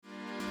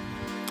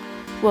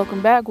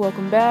Welcome back,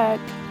 welcome back.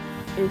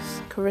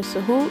 It's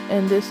Carissa Hoot,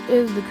 and this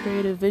is the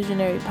Creative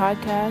Visionary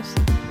Podcast.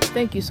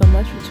 Thank you so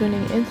much for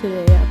tuning in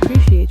today. I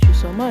appreciate you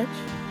so much.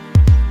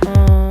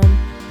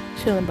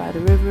 Chilling by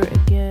the river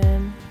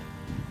again.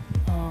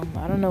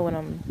 I don't know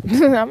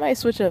when I might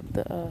switch up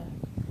the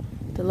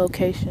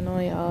location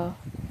on y'all.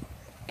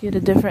 Get a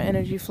different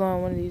energy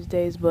flowing one of these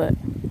days, but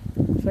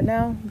for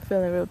now, I'm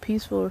feeling real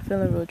peaceful. We're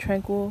feeling real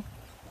tranquil.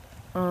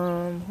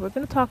 We're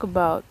gonna talk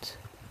about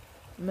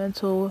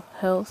mental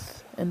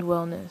health and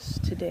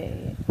wellness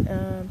today,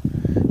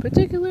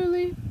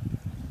 particularly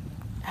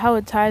how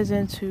it ties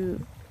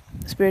into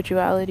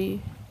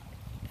spirituality,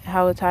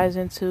 how it ties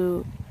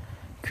into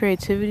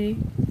creativity,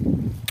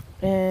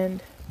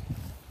 and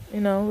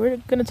we're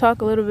going to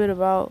talk a little bit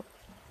about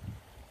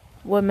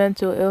what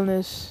mental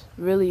illness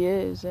really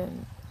is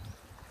and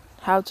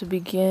how to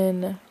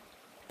begin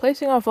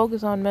placing our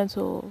focus on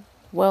mental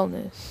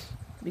wellness,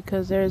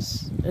 because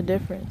there's a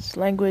difference.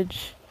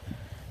 Language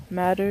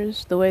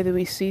matters. The way that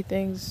we see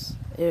things,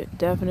 it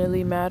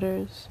definitely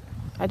matters.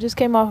 I just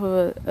came off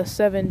of a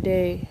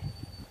 7-day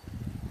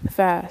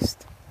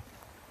fast.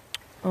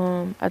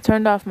 I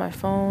turned off my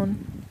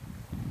phone.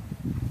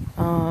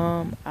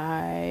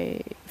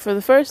 For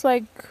the first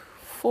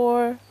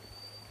 4,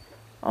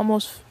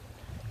 almost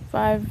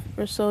 5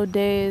 or so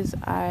days,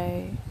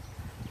 I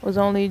was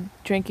only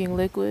drinking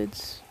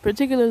liquids,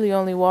 particularly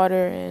only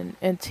water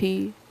and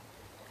tea.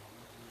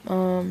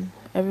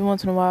 Every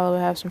once in a while I would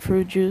have some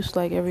fruit juice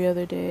like every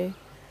other day.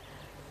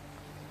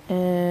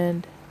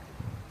 And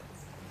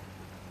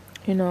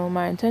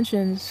my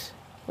intentions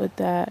with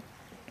that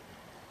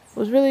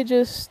was really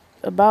just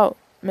about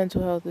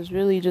mental health. It's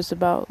really just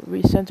about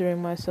recentering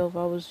myself.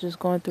 I was just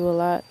going through a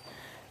lot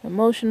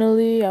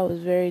emotionally. I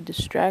was very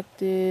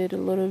distracted a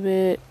little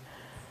bit.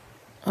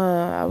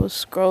 I was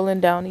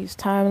scrolling down these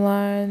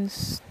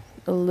timelines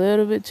a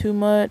little bit too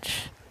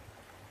much.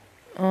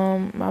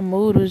 My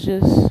mood was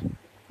just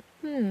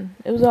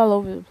it was all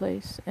over the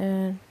place,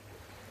 and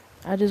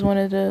I just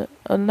wanted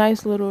a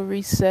nice little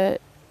reset,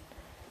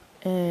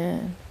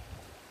 and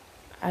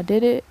I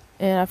did it,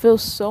 and I feel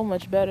so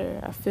much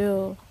better. I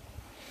feel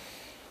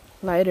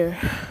lighter.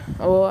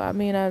 Well, I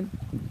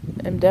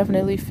am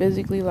definitely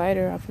physically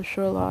lighter. I for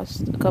sure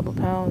lost a couple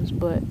pounds,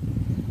 but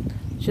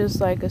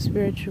just like a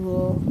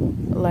spiritual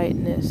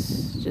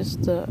lightness,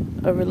 just a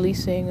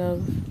releasing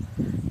of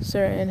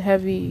certain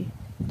heavy,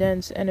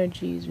 dense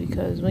energies.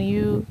 Because when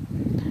you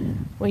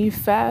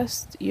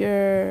fast,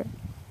 you're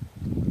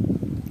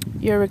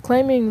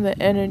reclaiming the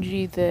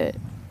energy that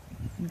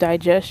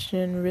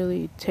digestion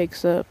really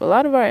takes up. A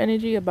lot of our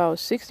energy, about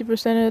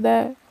 60% of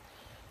that,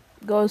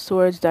 goes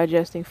towards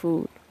digesting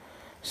food.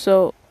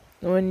 So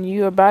when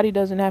your body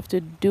doesn't have to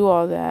do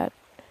all that,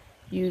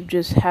 you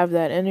just have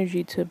that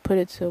energy to put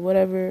it to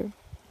whatever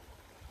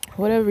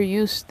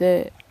use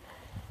that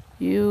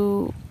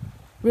you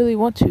really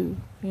want to.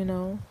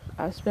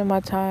 I spend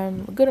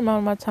a good amount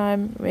of my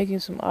time making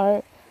some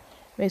art,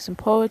 made some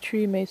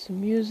poetry, made some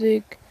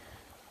music,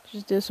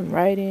 just did some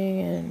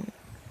writing and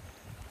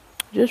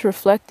just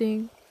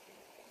reflecting,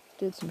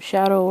 did some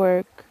shadow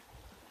work.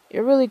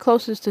 You're really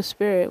closest to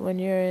spirit when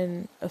you're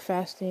in a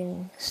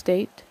fasting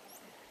state.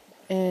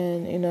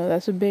 And,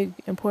 that's a big,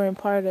 important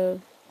part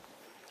of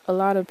a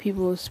lot of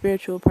people's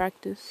spiritual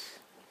practice.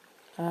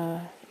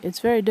 It's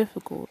very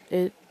difficult.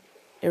 It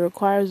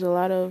requires a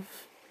lot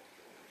of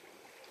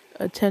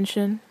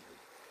attention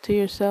to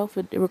yourself.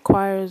 It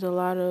requires a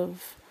lot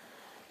of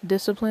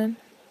discipline,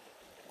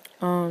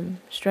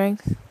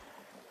 strength.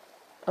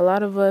 A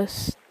lot of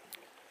us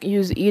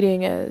use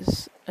eating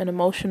as an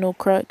emotional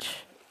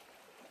crutch.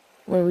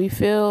 When we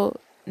feel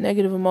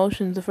negative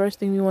emotions, the first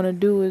thing we want to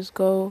do is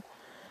go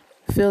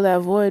fill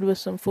that void with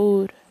some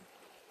food.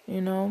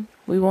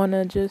 We want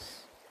to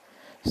just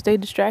stay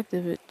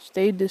distracted,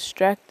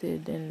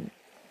 and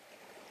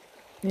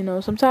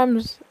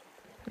sometimes,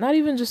 not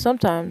even just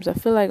sometimes, I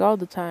feel like all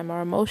the time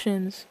our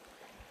emotions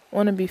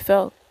want to be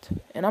felt.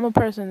 And I'm a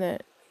person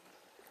that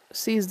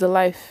sees the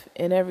life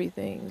in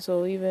everything,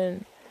 so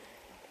even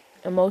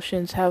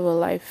emotions have a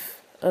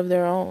life of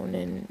their own,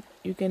 and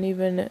you can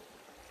even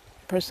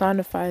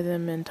personify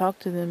them and talk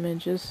to them and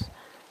just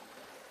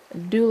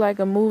do like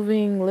a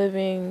moving,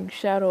 living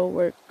shadow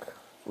work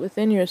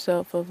within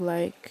yourself of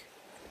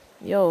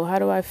yo, how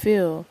do I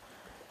feel?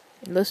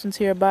 Listen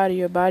to your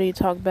body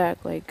talk back.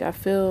 I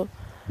feel,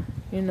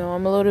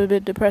 I'm a little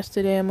bit depressed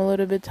today, I'm a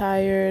little bit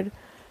tired.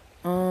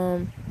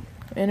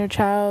 Inner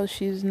child,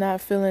 she's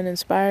not feeling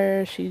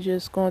inspired, she's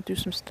just going through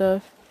some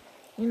stuff.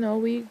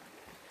 We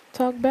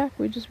talk back,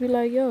 we just be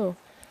like, yo,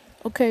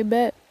 okay,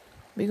 bet.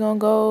 We gonna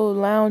go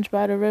lounge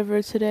by the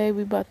river today.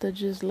 We about to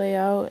just lay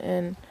out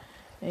and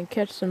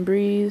catch some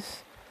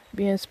breeze,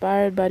 be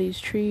inspired by these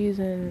trees,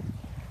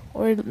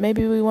 or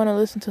maybe we want to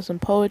listen to some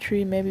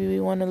poetry, maybe we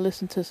want to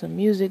listen to some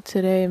music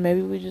today,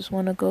 maybe we just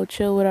want to go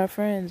chill with our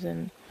friends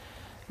and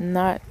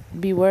not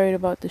be worried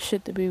about the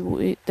shit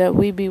that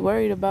we be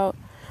worried about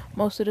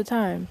most of the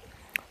time.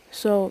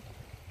 So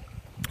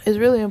it's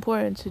really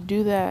important to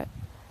do that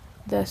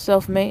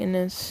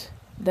self-maintenance,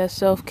 that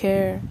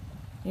self-care,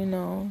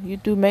 You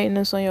do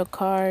maintenance on your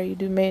car, you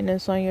do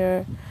maintenance on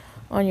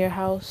your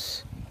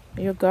house,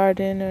 your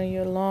garden, or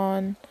your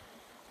lawn,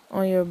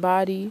 on your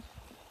body.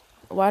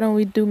 Why don't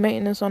we do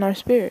maintenance on our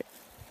spirit?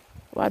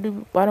 Why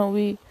don't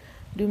we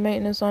do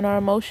maintenance on our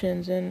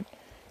emotions and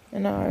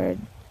our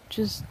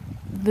just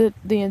the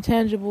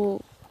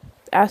intangible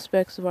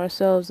aspects of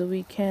ourselves that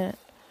we can't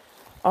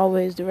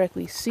always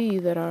directly see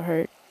that are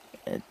hurt,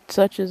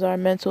 such as our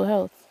mental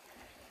health,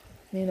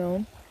 you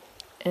know?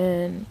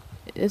 And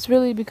it's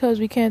really because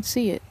we can't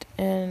see it.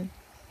 And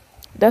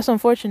that's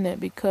unfortunate,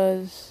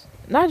 because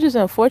not just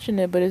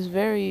unfortunate, but it's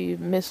very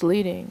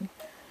misleading.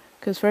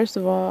 Because first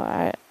of all,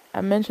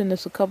 I mentioned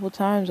this a couple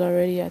times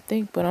already, I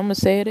think, but I'm going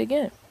to say it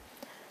again.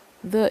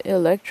 The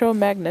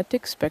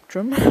electromagnetic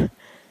spectrum,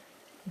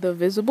 the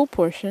visible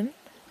portion,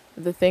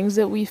 the things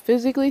that we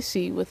physically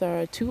see with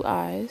our two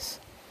eyes,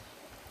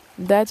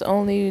 that's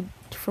only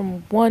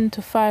from 1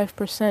 to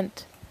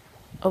 5%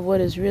 of what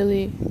is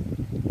really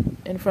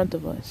in front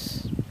of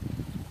us.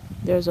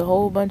 There's a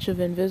whole bunch of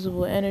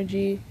invisible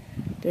energy.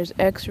 There's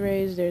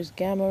X-rays, there's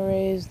gamma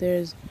rays,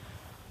 there's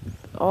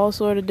all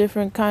sort of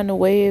different kind of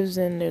waves,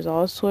 and there's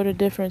all sort of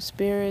different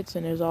spirits,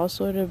 and there's all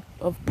sort of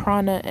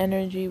prana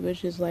energy,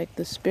 which is like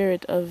the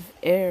spirit of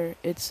air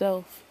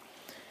itself.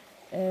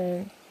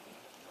 And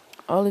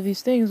all of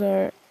these things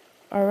are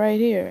right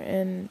here,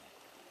 and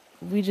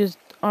we just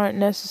aren't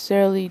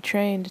necessarily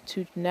trained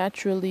to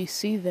naturally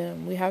see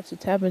them. We have to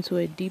tap into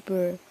a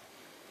deeper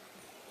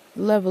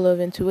level of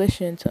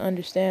intuition to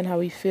understand how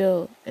we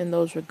feel in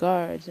those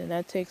regards, and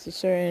that takes a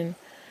certain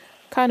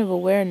kind of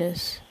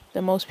awareness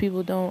that most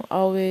people don't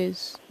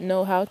always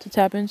know how to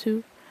tap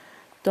into,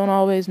 don't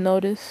always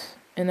notice.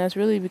 And that's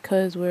really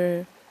because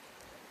a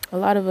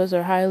lot of us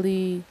are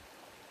highly,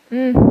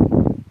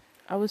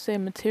 I would say,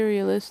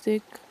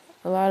 materialistic.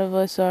 A lot of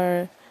us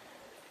are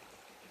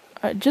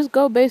just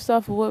go based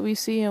off of what we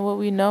see and what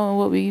we know and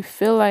what we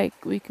feel like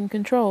we can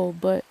control,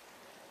 but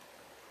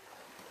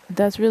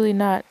that's really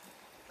not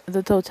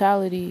the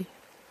totality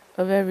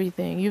of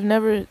everything. You've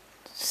never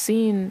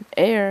seen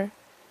air,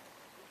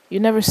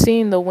 you've never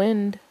seen the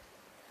wind,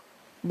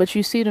 but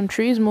you see them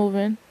trees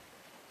moving.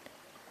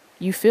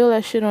 You feel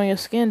that shit on your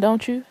skin,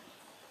 don't you?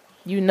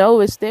 You know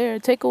it's there.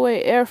 Take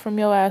away air from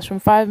your ass from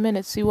 5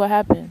 minutes, see what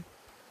happened.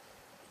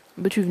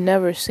 But you've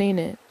never seen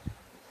it.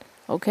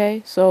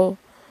 Okay? So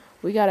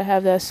we gotta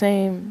have that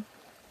same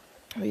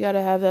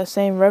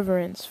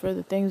reverence for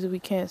the things that we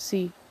can't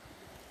see.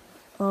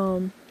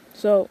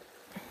 So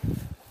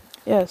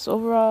yes,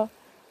 overall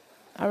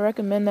I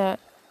recommend that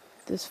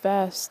this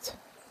fast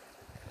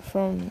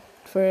for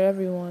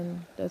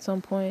everyone at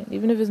some point.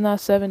 Even if it's not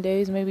 7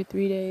 days, maybe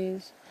 3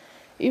 days.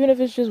 Even if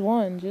it's just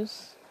one,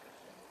 just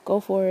go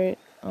for it.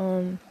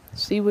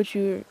 See what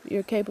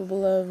you're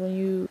capable of when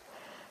you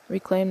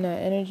reclaim that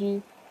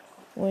energy.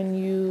 When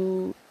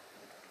you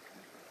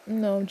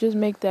just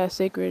make that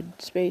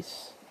sacred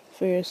space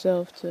for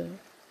yourself to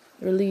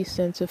release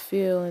and to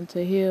feel and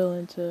to heal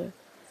and to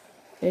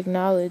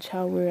acknowledge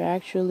how we're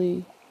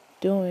actually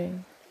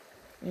doing.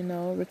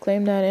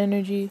 Reclaim that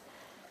energy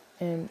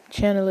and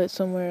channel it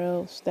somewhere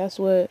else. That's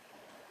what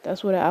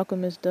an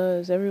alchemist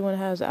does. Everyone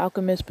has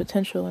alchemist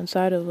potential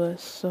inside of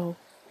us. So,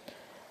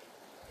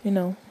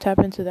 tap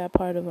into that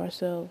part of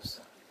ourselves.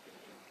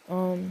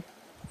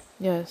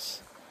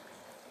 Yes.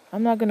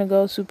 I'm not gonna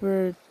go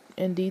super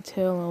in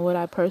detail on what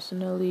I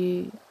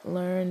personally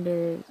learned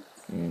or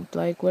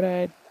like what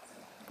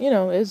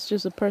it's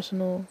just a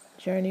personal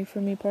journey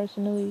for me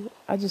personally.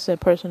 I just said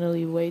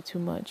personally way too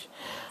much.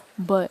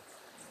 But,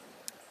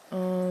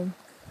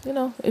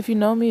 if you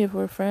know me, if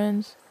we're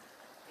friends,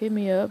 hit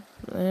me up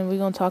and we're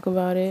gonna talk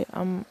about it.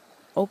 I'm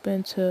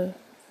open to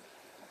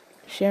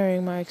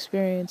sharing my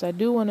experience. I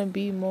do want to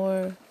be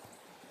more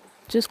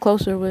just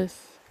closer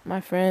with my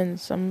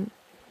friends. I'm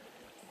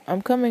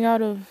coming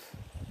out of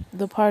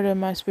the part of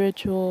my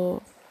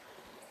spiritual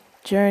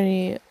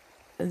journey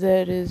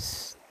that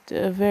is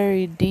a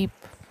very deep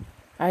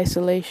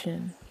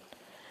isolation.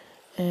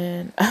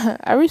 And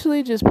I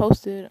recently just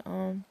posted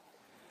on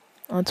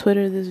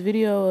Twitter this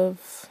video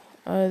of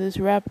this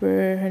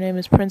rapper. Her name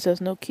is Princess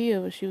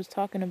Nokia, but she was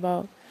talking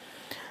about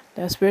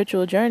that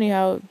spiritual journey,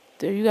 how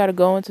you got to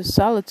go into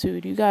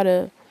solitude.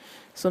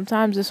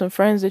 Sometimes there's some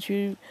friends that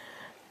you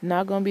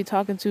not going to be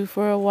talking to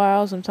for a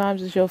while.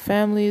 Sometimes it's your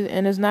family,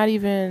 and it's not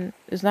even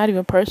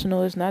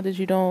personal. It's not that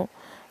you don't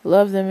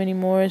love them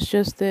anymore. It's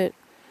just that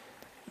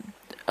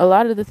a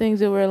lot of the things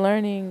that we're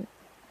learning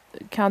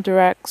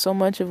counteract so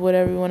much of what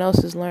everyone else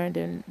has learned,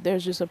 and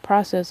there's just a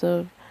process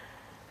of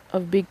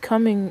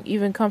becoming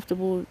even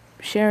comfortable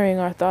sharing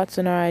our thoughts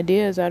and our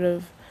ideas out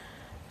of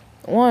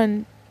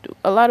one.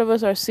 A lot of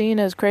us are seen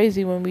as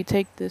crazy when we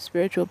take the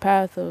spiritual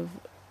path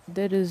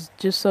that is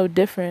just so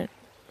different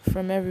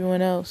from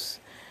everyone else.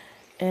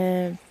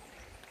 And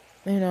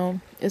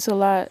it's a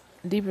lot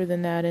deeper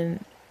than that,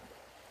 and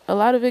a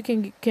lot of it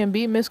can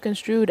be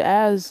misconstrued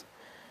as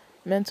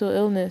mental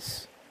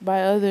illness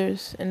by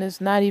others, and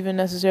it's not even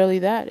necessarily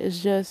that.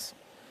 It's just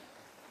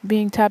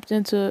being tapped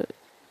into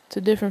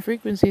different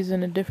frequencies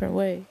in a different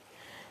way.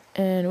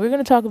 And we're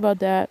going to talk about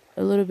that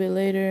a little bit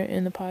later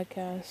in the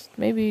podcast,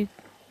 maybe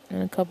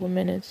in a couple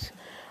minutes.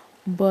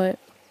 But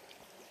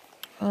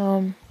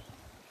um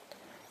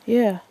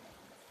yeah,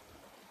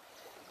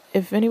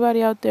 if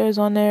anybody out there is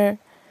on their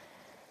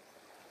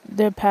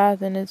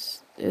path and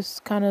it's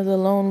kind of the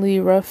lonely,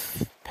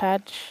 rough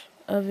patch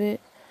of it,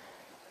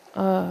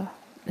 uh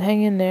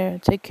hang in there.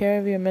 Take care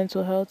of your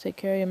mental health, take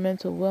care of your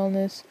mental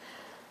wellness.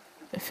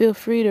 Feel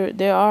free to,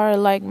 there are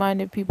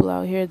like-minded people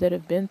out here that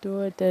have been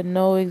through it, that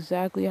know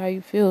exactly how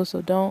you feel,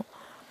 so don't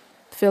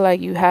feel like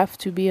you have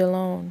to be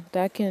alone.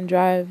 That can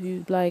drive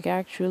you like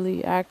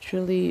actually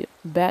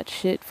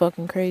batshit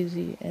fucking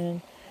crazy.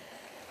 And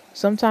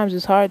sometimes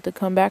it's hard to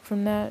come back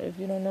from that if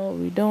you don't know what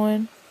we're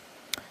doing.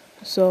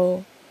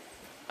 So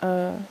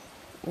uh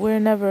we're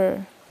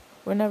never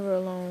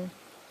alone.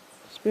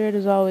 Spirit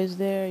is always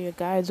there. Your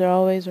guides are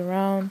always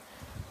around,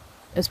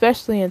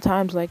 especially in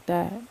times like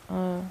that.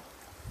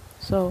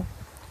 So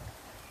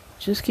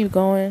just keep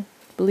going.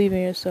 Believe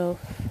in yourself.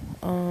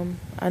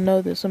 I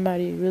know that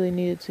somebody really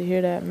needed to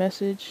hear that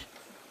message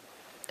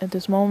at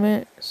this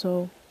moment.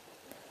 So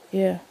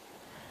yeah,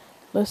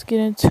 let's get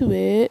into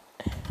it.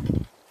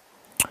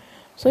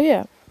 So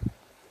yeah,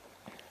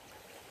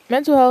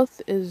 mental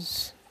health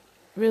is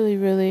really,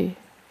 really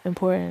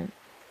important.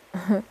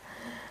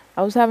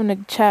 I was having a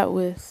chat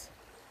with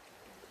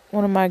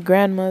one of my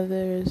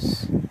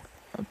grandmothers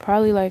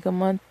probably like a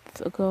month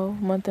ago,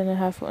 month and a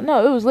half ago.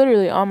 No, it was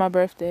literally on my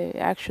birthday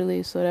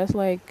actually. So that's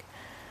like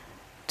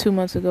 2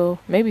 months ago,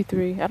 maybe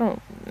three. I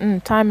don't.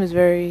 Time is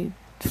very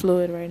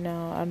fluid right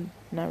now. I'm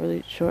not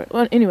really sure.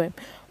 Well, anyway,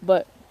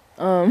 but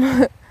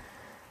um,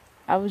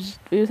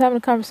 we was having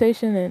a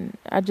conversation and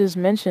I just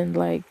mentioned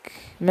like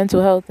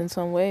mental health in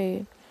some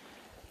way.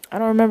 I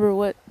don't remember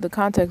what the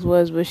context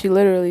was, but she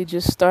literally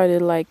just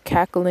started like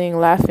cackling,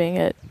 laughing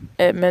at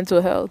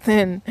mental health,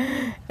 and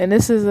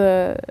this is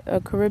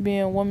a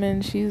Caribbean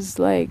woman. She's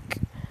like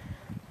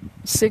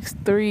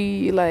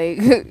 6'3",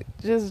 like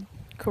just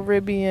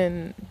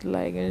Caribbean,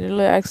 like in a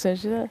little accent.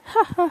 She's like,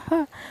 ha ha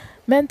ha,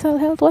 mental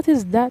health, what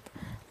is that?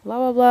 Blah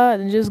blah blah,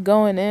 and just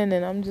going in,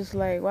 and I'm just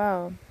like,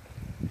 wow,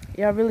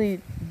 y'all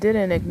really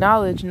didn't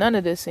acknowledge none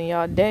of this in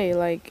y'all day,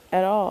 like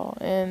at all.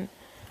 And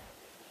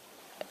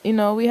we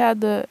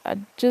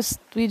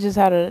just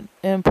had an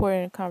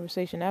important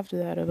conversation after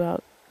that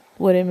about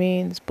what it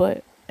means,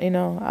 but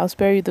I'll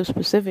spare you the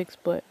specifics,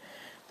 but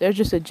there's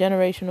just a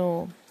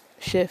generational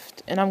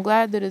shift, and I'm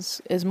glad that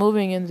it's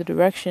moving in the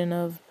direction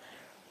of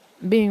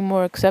being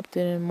more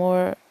accepted and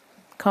more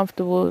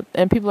comfortable,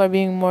 and people are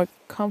being more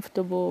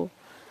comfortable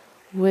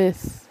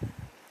with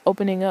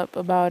opening up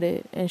about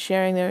it and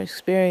sharing their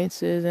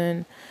experiences,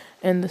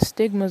 and the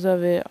stigmas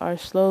of it are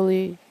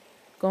slowly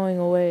going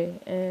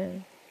away.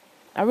 And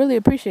I really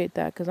appreciate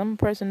that, because I'm a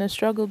person that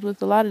struggled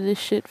with a lot of this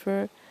shit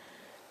for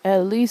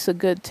at least a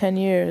good 10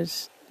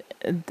 years,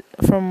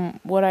 from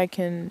what I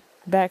can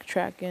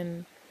backtrack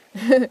and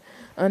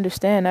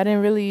understand. I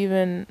didn't really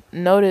even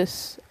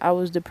notice I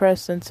was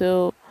depressed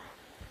until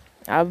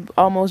I've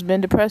almost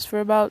been depressed for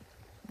about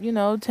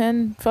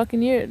 10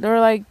 fucking years, or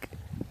like,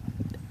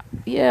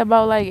 yeah,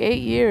 about like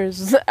 8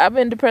 years. I've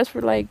been depressed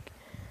for like,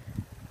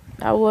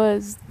 I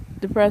was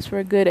depressed for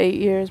a good 8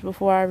 years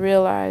before I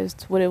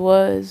realized what it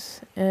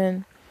was.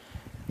 And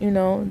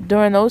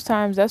during those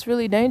times, that's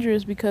really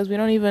dangerous, because we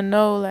don't even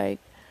know like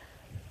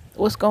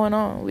what's going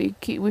on. We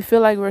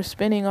feel like we're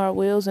spinning our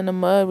wheels in the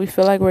mud. We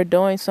feel like we're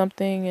doing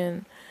something,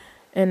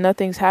 and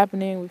nothing's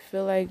happening. We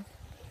feel like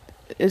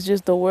it's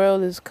just the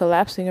world is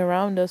collapsing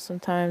around us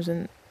sometimes,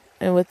 and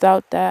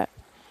without that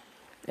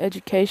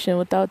education,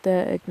 without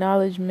that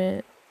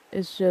acknowledgement,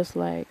 it's just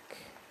like,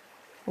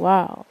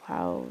 wow,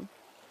 how,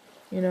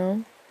 you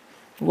know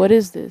what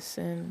is this?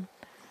 And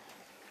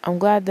I'm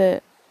glad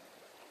that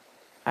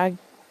I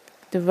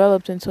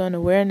developed into an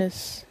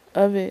awareness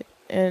of it,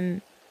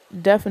 and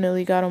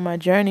definitely got on my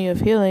journey of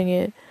healing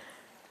it.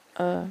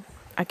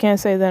 I can't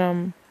say that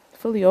I'm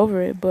fully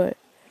over it, but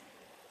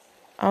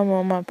I'm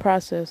on my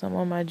process. I'm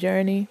on my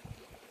journey.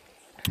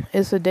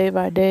 It's a day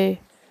by day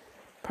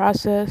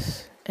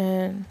process,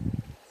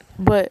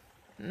 but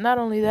not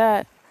only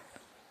that,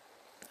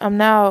 I'm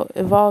now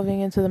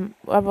evolving into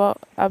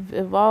I've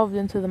evolved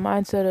into the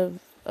mindset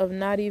of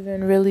not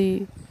even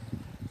really,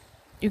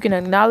 you can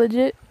acknowledge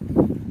it,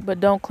 but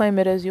don't claim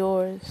it as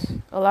yours.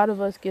 A lot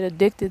of us get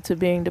addicted to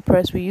being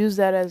depressed. We use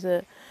that as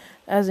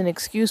an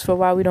excuse for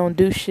why we don't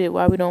do shit,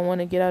 why we don't want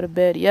to get out of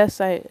bed.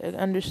 Yes, I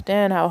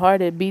understand how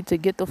hard it be to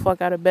get the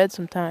fuck out of bed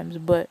sometimes,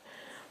 but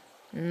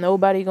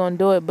nobody gonna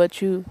do it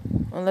but you,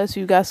 unless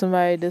you got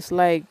somebody that's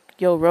like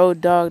your road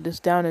dog that's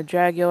down to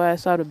drag your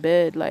ass out of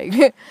bed.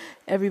 Like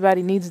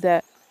everybody needs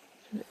that.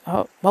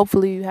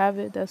 Hopefully you have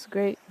it. That's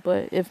great.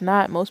 But if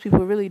not, most people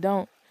really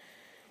don't.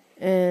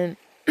 And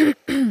I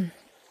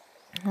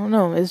don't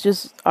know. It's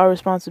just our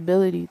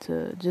responsibility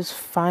to just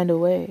find a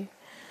way.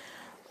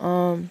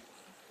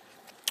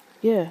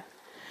 Yeah.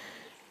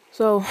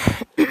 So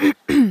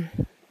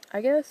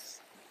I guess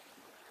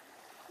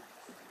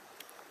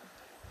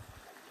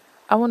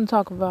I want to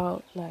talk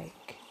about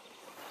like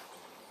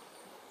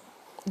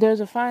there's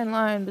a fine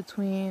line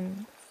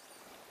between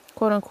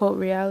quote unquote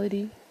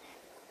reality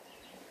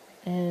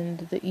and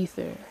the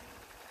ether.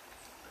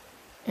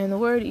 And the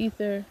word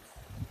ether,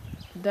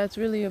 that's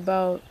really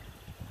about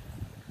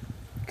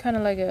kind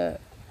of like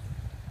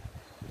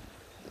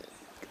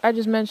I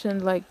just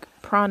mentioned like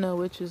prana,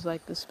 which is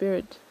like the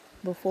spirit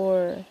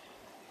before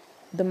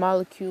the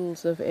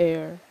molecules of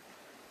air.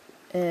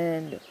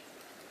 And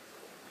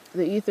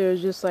the ether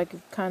is just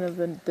like kind of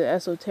the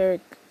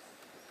esoteric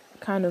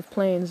kind of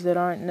planes that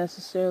aren't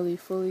necessarily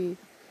fully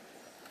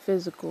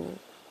physical.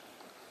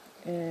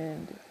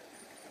 And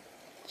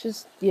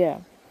just, yeah.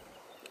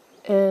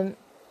 And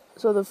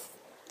so the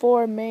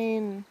four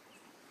main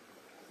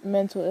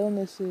mental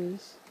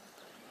illnesses,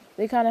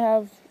 they kind of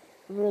have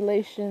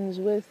relations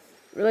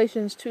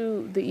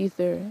to the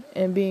ether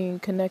and being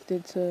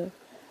connected to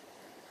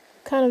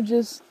kind of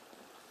just,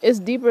 it's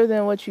deeper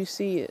than what you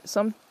see.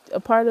 A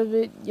part of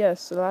it,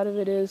 yes, a lot of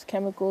it is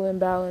chemical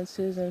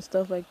imbalances and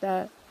stuff like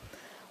that,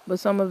 but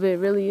some of it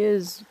really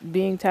is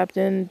being tapped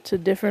into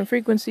different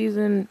frequencies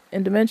and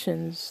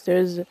dimensions.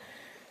 There's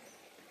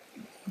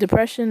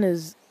depression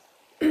is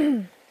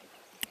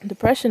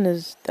depression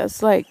is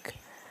that's like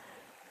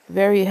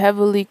very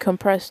heavily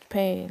compressed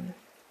pain.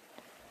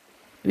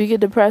 We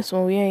get depressed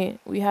when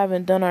we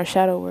haven't done our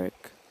shadow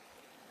work.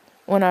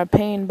 When our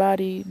pain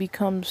body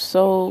becomes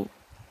so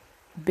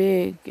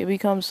big, it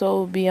becomes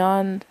so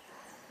beyond,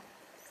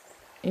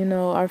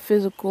 our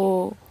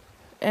physical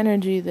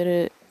energy that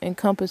it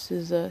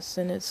encompasses us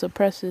and it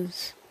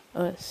suppresses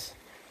us.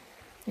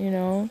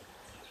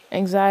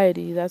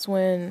 Anxiety, that's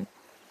when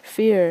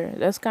fear,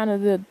 that's kind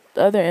of the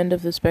other end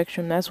of the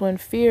spectrum. That's when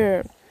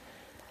fear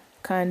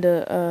kind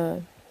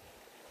of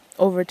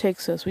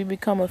overtakes us. We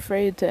become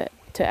afraid to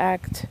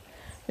act.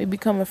 We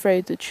become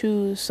afraid to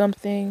choose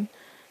something.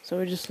 So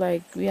we're just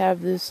like, we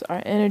have this,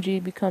 our energy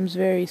becomes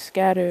very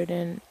scattered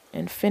and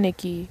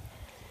finicky.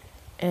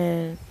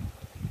 And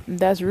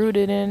that's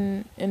rooted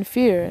in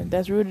fear.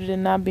 That's rooted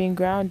in not being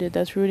grounded.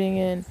 That's rooting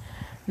in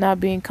not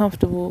being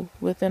comfortable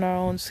within our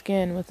own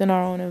skin, within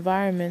our own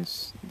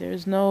environments.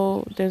 There's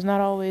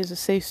not always a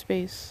safe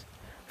space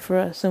for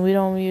us, and we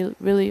don't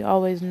really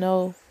always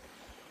know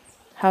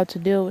how to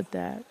deal with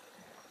that.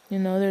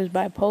 There's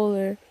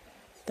bipolar.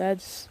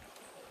 That's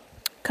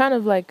kind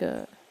of like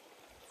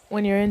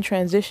when you're in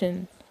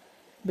transition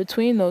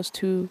between those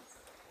two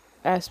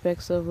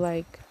aspects of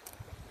like,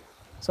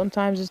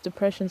 sometimes it's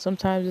depression,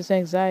 sometimes it's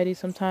anxiety,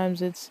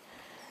 sometimes it's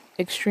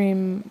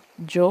extreme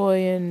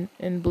joy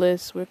and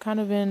bliss. We're kind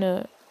of in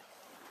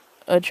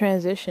a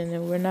transition,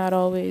 and we're not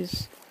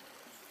always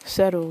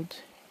settled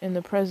in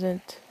the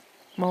present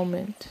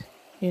moment.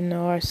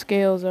 Our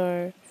scales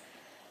are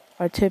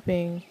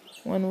tipping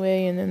one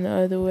way and then the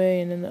other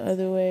way and then the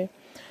other way.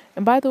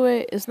 And by the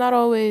way, it's not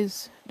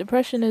always,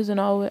 depression isn't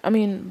always,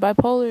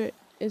 bipolar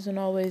isn't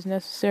always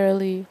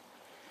necessarily,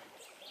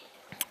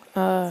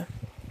 it's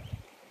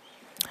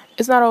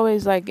not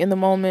always like in the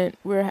moment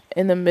we're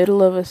in the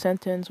middle of a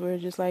sentence, we're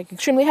just like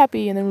extremely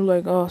happy and then we're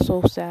like, oh,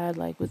 so sad,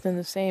 like within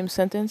the same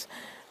sentence.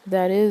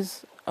 That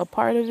is a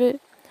part of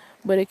it,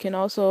 but it can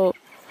also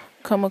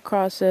come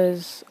across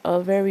as a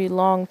very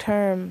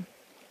long-term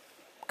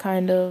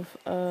kind of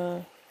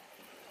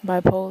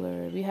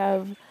bipolar. We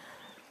have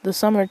the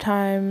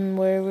summertime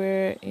where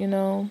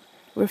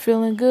we're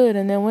feeling good,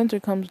 and then winter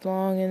comes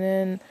along, and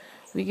then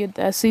we get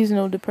that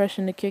seasonal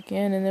depression to kick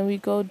in, and then we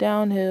go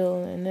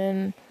downhill,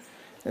 and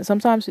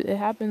sometimes it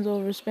happens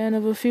over a span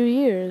of a few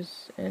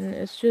years, and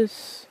it's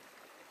just,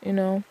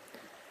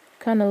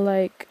 kind of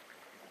like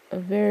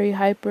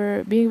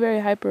being very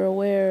hyper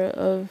aware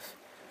of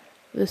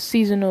the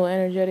seasonal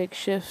energetic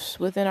shifts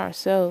within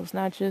ourselves,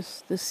 not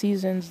just the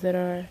seasons that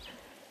are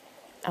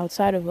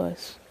outside of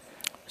us.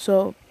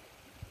 So,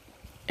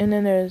 and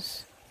then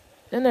there's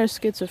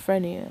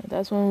schizophrenia.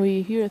 That's when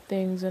we hear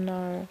things in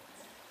our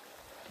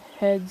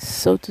heads,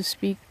 so to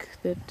speak,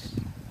 that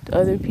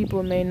other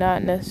people may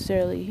not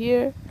necessarily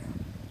hear.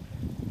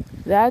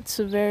 That's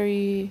a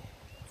very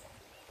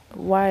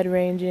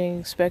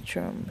wide-ranging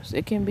spectrum.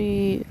 It can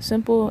be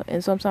simple,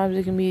 and sometimes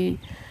it can be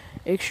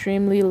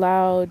extremely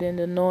loud and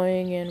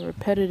annoying and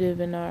repetitive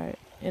in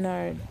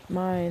our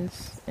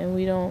minds, and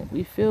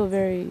we feel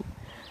very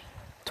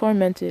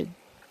tormented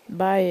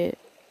by it.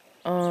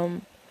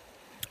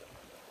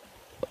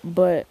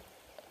 But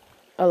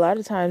a lot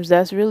of times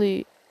that's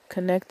really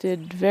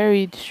connected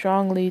very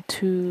strongly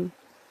to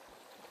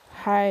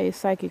high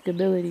psychic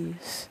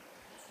abilities.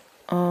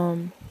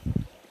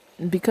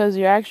 Because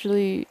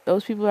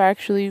those people are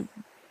actually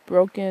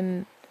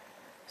broken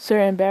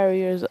certain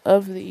barriers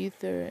of the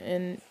ether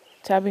and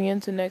tapping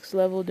into next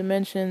level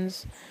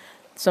dimensions.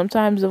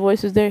 Sometimes the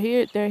voices they're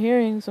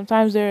hearing,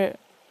 sometimes they're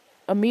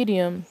a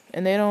medium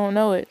and they don't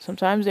know it.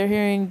 Sometimes they're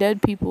hearing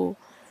dead people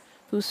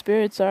whose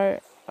spirits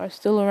are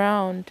still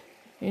around.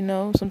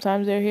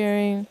 Sometimes they're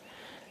hearing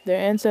their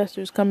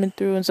ancestors coming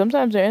through, and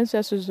sometimes their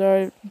ancestors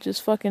are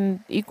just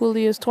fucking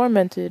equally as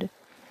tormented.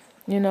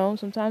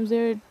 Sometimes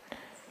they're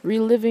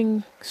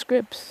reliving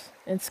scripts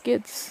and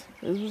skits.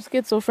 This is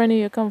where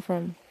schizophrenia come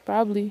from,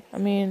 probably.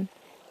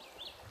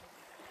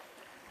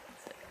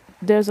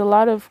 there's a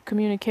lot of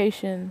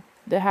communication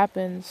that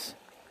happens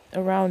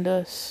around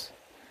us.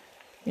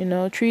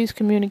 Trees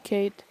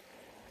communicate,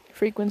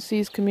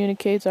 frequencies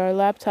communicates, our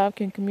laptop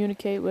can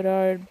communicate with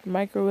our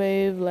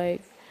microwave,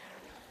 like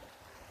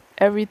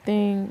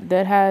everything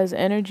that has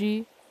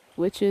energy,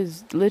 which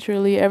is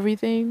literally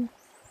everything,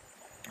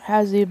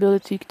 has the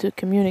ability to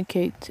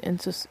communicate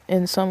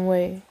in some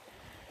way.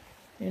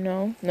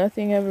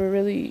 Nothing ever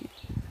really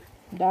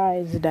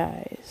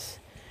dies,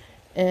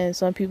 and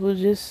some people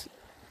just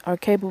are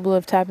capable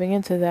of tapping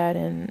into that.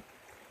 And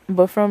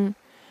but from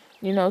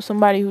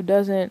somebody who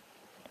doesn't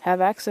have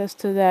access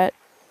to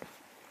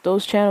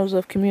those channels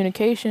of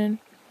communication,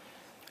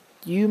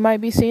 you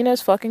might be seen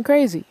as fucking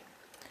crazy.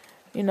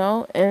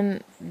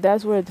 And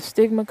that's where the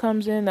stigma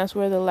comes in. That's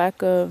where the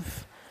lack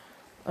of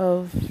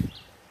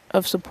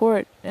of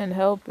support and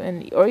help,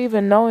 and or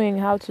even knowing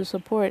how to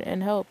support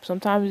and help.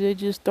 Sometimes they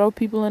just throw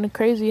people in a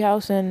crazy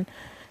house and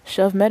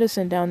shove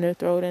medicine down their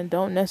throat and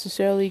don't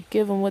necessarily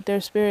give them what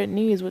their spirit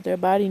needs, what their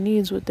body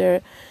needs, what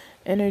their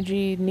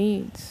energy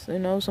needs.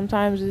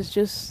 Sometimes it's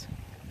just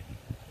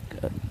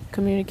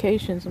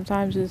communication.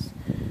 Sometimes it's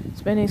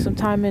spending some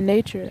time in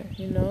nature.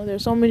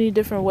 There's so many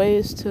different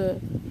ways to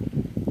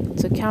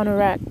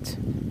counteract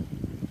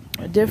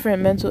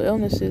different mental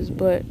illnesses,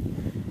 but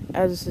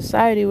as a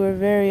society, we're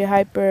very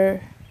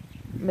hyper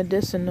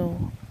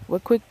medicinal. We're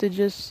quick to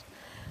just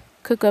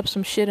cook up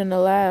some shit in the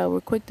lab.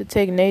 We're quick to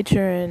take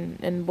nature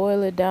and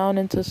boil it down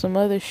into some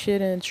other shit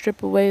and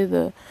strip away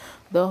the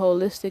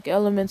holistic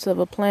elements of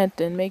a plant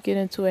and make it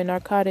into a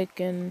narcotic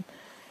and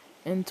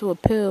into a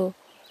pill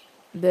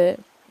that,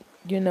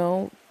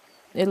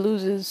 it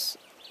loses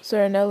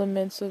certain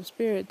elements of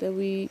spirit that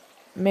we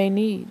may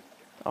need.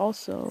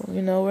 Also,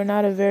 we're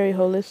not a very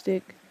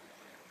holistic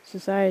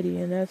society,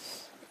 and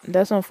that's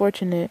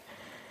unfortunate.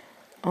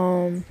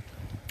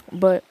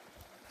 But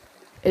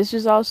it's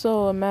just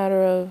also a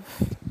matter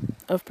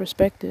of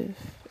perspective.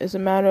 It's a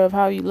matter of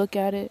how you look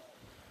at it.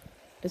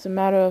 It's a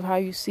matter of how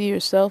you see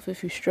yourself.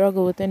 If you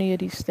struggle with any of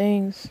these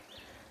things,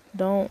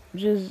 don't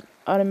just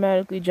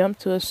automatically jump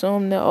to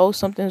assume that, oh,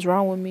 something's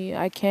wrong with me.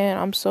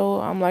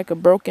 I'm like a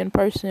broken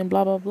person,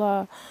 blah blah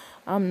blah.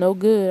 I'm no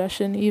good. I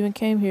shouldn't even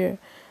came here.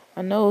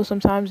 I know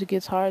sometimes it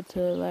gets hard to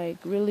like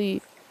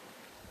really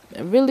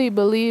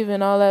believe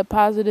in all that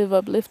positive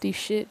uplifty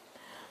shit,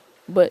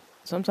 but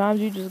sometimes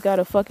you just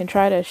gotta fucking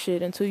try that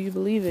shit until you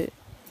believe it.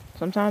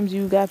 Sometimes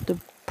you got to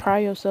pry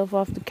yourself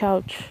off the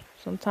couch.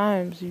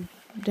 Sometimes you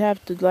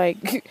have to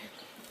like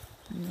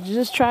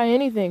just try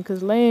anything,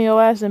 cause laying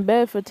your ass in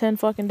bed for 10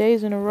 fucking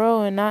days in a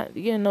row and not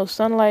getting no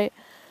sunlight,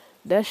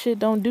 that shit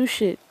don't do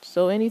shit.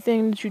 So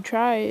anything that you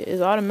try is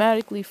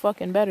automatically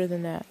fucking better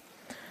than that.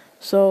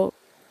 So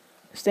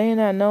stay in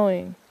that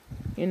knowing,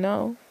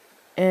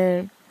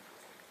 and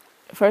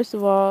first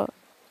of all,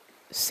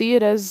 see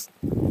it as,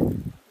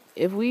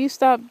 if we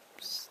stop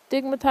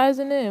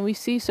stigmatizing it and we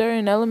see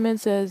certain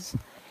elements as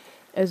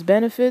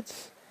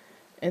benefits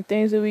and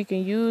things that we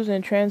can use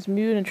and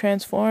transmute and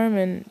transform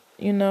and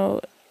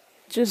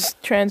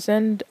just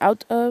transcend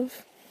out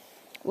of,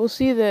 we'll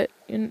see that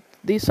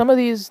some of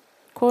these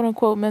quote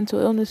unquote mental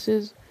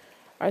illnesses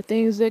are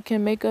things that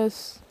can make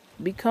us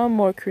become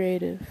more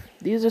creative.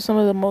 These are some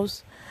of the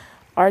most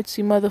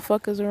artsy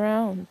motherfuckers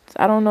around.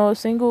 I don't know a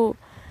single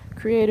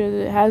creator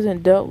that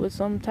hasn't dealt with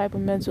some type of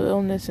mental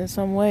illness in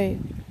some way.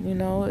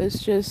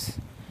 It's just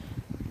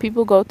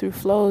people go through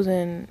flows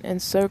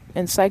and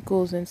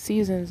cycles and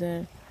seasons,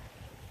 and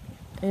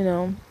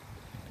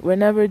we're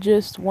never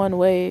just one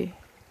way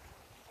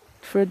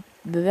for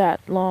that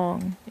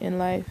long in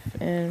life.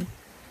 And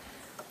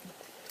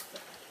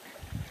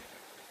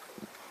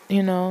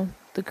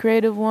the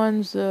creative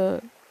ones,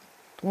 the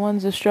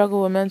ones that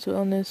struggle with mental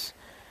illness,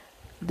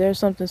 there's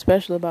something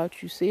special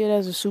about you. See it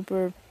as a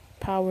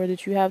superpower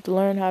that you have to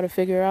learn how to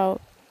figure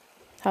out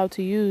how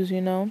to use.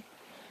 You're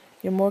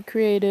more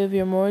creative,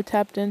 you're more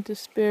tapped into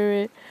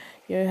spirit,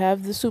 you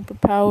have the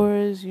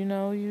superpowers.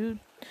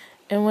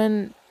 And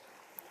when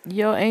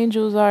your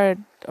angels are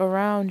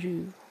around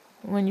you,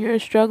 when you're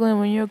struggling,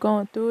 when you're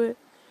going through it,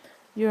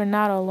 you're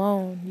not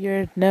alone.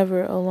 You're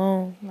never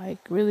alone. Like,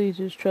 really,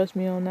 just trust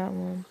me on that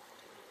one.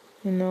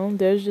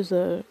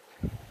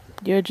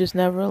 You're just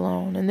never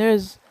alone. And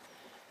there's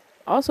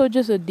also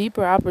just a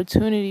deeper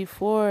opportunity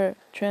for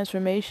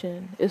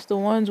transformation. It's the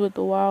ones with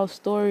the wild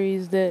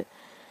stories that,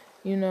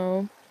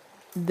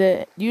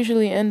 that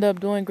usually end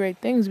up doing great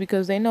things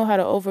because they know how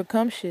to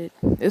overcome shit.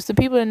 It's the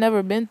people that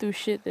never been through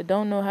shit that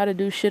don't know how to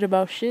do shit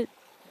about shit.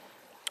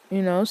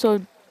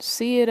 So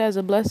see it as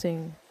a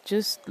blessing.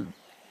 Just,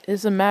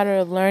 it's a matter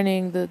of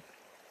learning the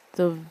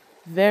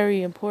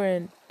very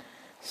important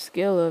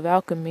skill of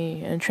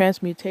alchemy and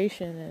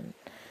transmutation,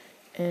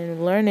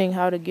 and learning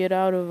how to get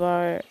out of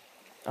our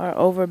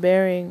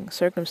overbearing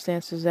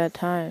circumstances at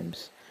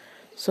times.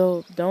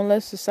 So don't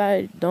let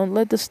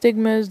the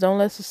stigmas, don't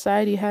let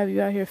society have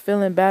you out here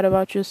feeling bad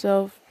about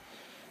yourself.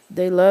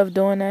 They love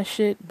doing that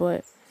shit,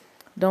 but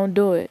don't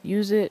do it.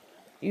 Use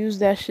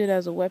that shit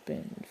as a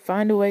weapon.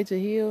 Find a way to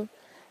heal.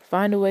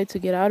 Find a way to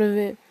get out of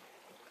it.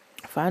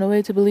 Find a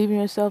way to believe in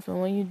yourself.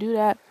 And when you do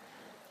that,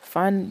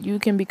 You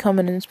can become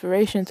an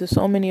inspiration to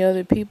so many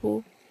other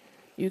people.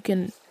 You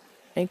can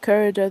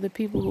encourage other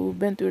people who've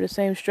been through the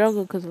same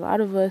struggle, because a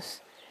lot of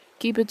us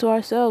keep it to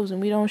ourselves and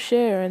we don't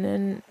share, and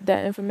then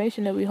that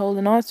information that we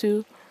holding on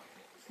to,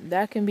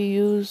 that can be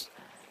used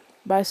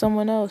by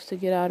someone else to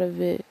get out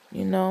of it.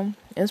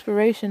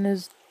 Inspiration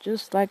is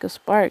just like a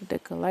spark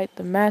that could light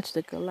the match,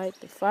 that could light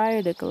the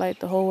fire, that could light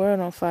the whole world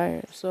on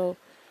fire. So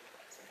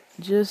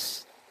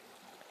just,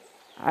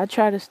 I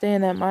try to stay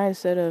in that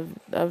mindset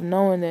of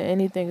knowing that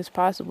anything is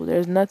possible.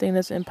 There's nothing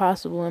that's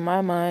impossible in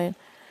my mind.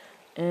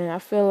 And I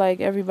feel like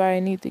everybody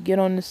needs to get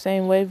on the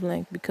same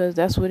wavelength, because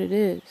that's what it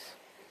is.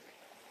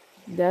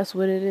 That's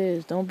what it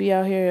is. Don't be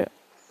out here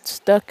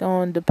stuck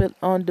on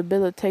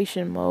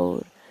debilitation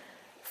mode.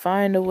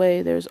 Find a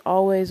way. There's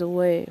always a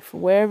way. For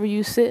wherever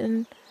you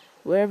sitting,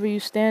 wherever you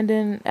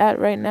standing at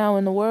right now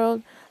in the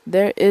world,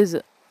 there is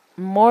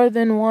more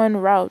than one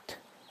route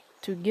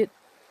to get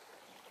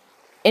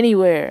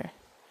anywhere.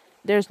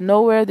 There's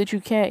nowhere that you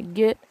can't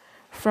get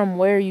from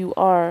where you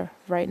are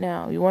right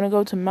now. You want to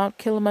go to Mount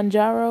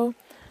Kilimanjaro?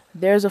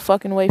 There's a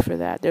fucking way for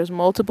that. There's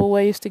multiple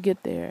ways to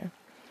get there.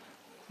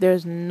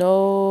 There's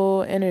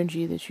no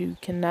energy that you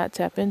cannot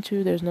tap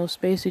into. There's no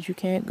space that you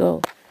can't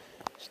go.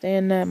 Stay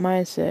in that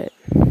mindset.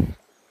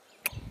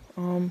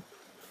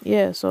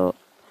 Yeah, so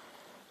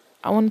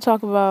I want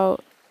to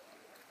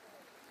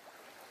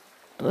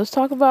let's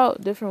talk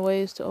about different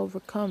ways to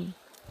overcome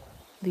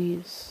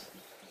these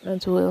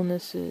mental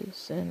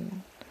illnesses.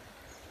 And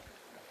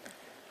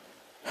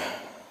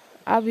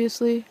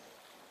obviously,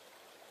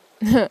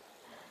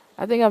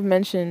 I think I've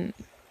mentioned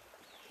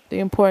the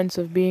importance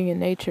of being in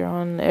nature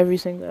on every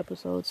single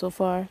episode so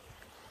far,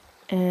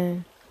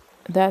 and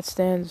that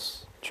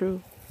stands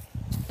true.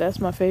 That's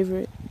my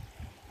favorite.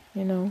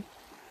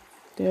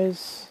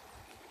 There's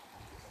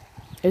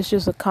It's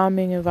just a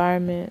calming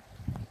environment.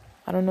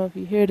 I don't know if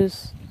you hear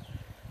this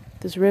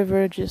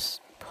river just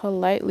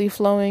politely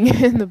flowing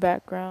in the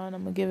background.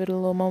 I'm gonna give it a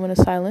little moment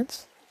of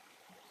silence.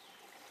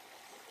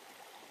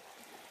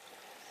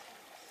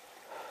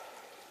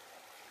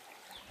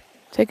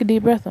 Take a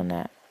deep breath on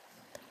that.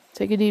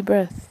 Take a deep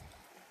breath.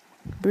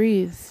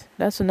 Breathe.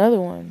 That's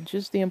another one.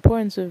 Just the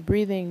importance of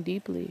breathing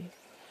deeply.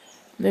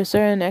 There's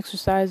certain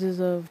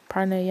exercises of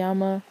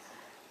pranayama.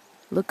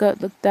 Look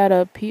that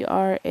up.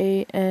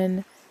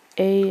 Pranayama.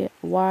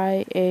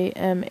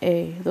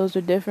 Those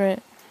are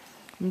different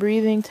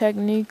breathing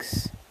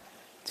techniques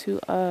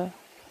to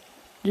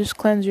just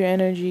cleanse your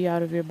energy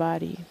out of your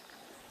body.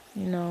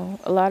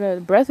 A lot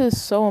of breath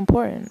is so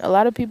important. A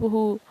lot of people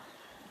who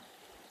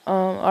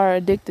are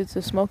addicted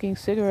to smoking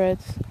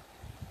cigarettes,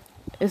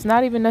 it's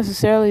not even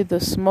necessarily the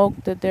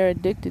smoke that they're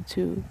addicted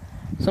to.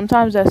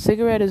 Sometimes that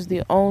cigarette is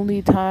the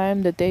only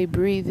time that they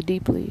breathe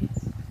deeply.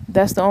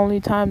 That's the only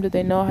time that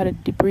they know how to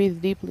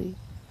breathe deeply.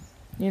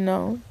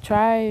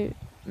 Try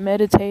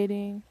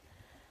meditating,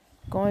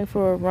 going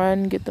for a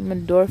run, get the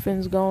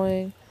endorphins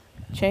going,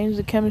 change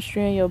the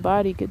chemistry in your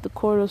body, get the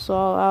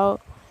cortisol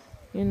out,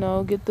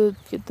 get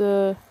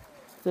the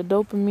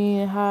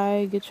dopamine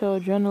high, get your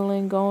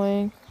adrenaline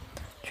going,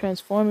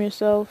 transform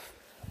yourself.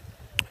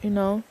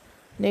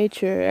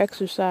 Nature,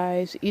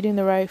 exercise, eating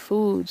the right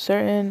food,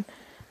 certain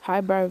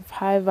high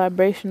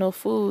vibrational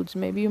foods.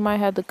 Maybe you might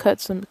have to cut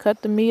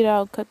the meat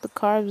out, cut the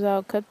carbs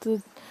out, cut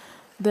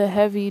the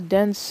heavy,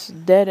 dense,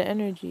 dead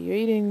energy. You're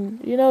eating,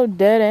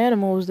 dead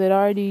animals that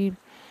already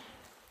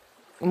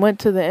went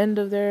to the end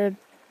of their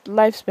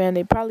lifespan.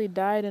 They probably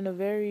died in a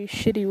very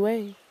shitty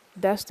way.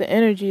 That's the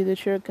energy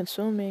that you're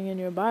consuming in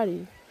your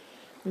body.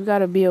 You got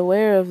to be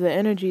aware of the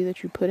energy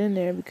that you put in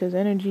there, because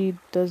energy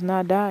does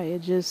not die.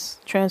 It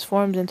just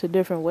transforms into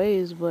different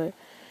ways. But,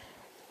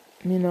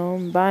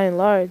 by and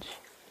large,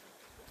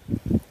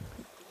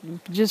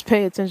 just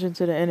pay attention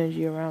to the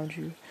energy around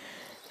you.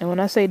 And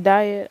when I say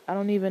diet, I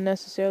don't even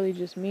necessarily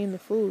just mean the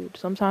food.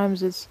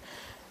 Sometimes it's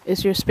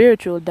your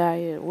spiritual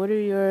diet. What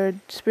are your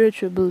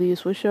spiritual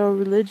beliefs? What's your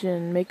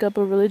religion? Make up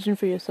a religion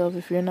for yourself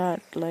if you're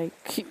not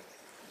like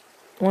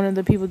one of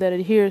the people that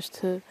adheres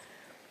to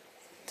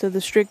the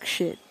strict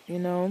shit.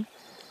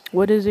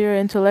 What is your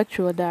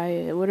intellectual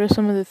diet? What are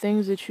some of the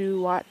things that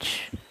you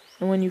watch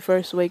when you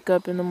first wake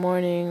up in the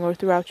morning or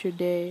throughout your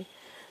day?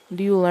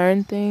 Do you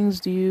learn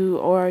things?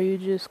 Or are you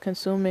just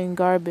consuming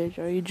garbage?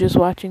 Are you just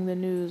watching the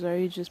news? Are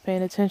you just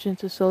paying attention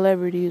to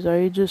celebrities? Are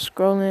you just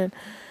scrolling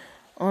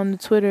on the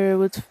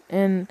Twitter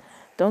and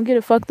don't get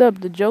it fucked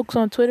up. The jokes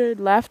on Twitter,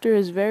 laughter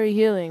is very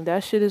healing.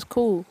 That shit is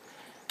cool.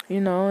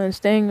 And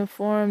staying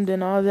informed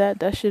and all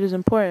that shit is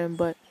important,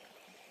 but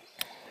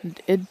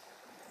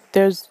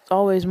there's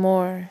always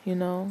more,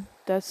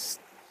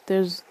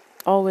 there's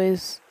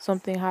always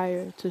something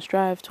higher to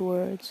strive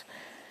towards,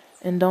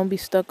 and don't be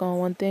stuck on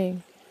one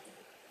thing.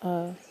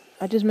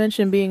 I just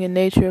mentioned being in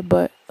nature,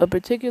 but a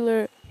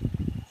particular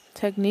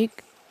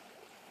technique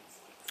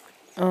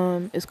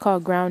is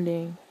called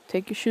grounding.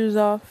 Take your shoes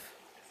off,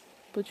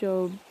 put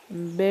your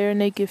bare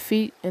naked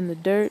feet in the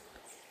dirt,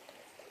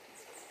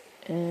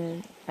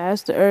 and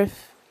ask the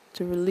earth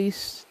to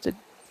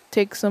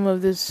take some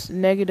of this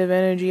negative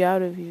energy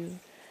out of you.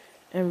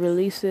 and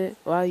release it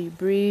while you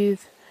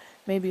breathe.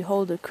 Maybe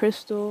hold a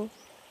crystal.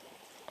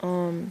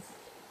 Um,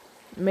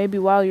 Maybe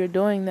while you're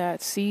doing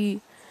that,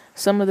 see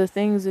some of the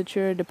things that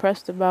you're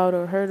depressed about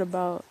or hurt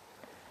about,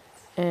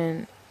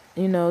 and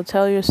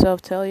tell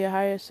yourself, tell your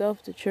higher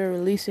self that you're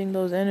releasing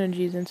those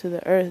energies into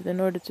the earth in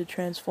order to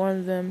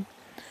transform them.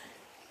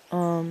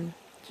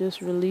 Just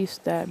release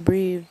that,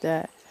 breathe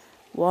that.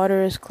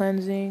 Water is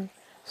cleansing,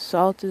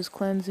 salt is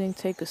cleansing.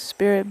 Take a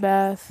spirit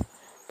bath,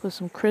 put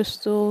some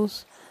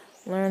crystals,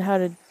 learn how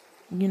to,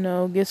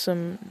 get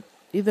some,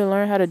 either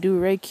learn how to do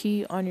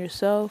Reiki on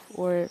yourself,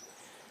 or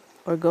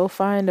go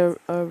find a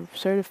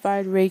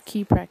certified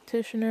Reiki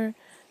practitioner.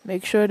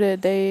 Make sure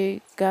that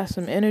they got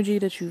some energy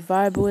that you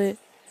vibe with,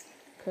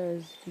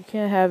 because you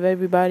can't have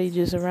everybody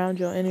just around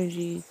your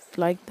energy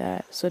like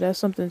that. So that's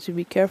something to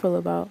be careful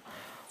about.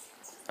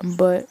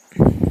 But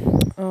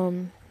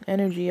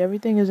energy,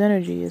 everything is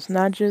energy. It's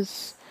not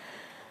just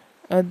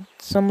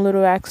some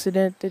little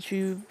accident that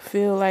you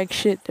feel like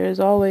shit. There's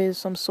always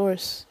some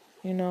source,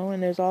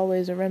 and there's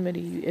always a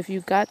remedy. If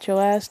you got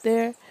your ass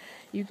there,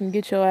 you can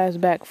get your ass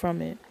back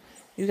from it.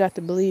 You got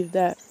to believe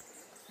that.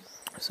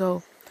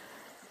 So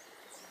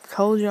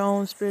hold your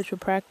own spiritual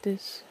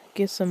practice,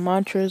 get some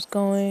mantras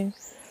going,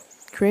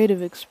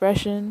 creative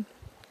expression,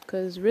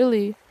 because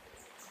really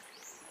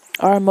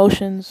our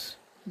emotions,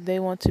 they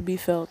want to be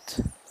felt.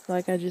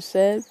 Like I just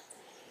said,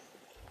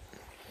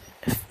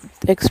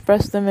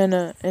 express them in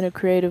a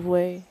creative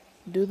way.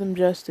 Do them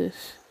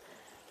justice.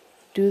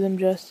 Do them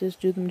justice.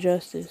 Do them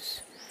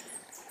justice.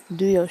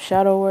 Do your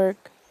shadow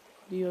work.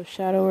 Do your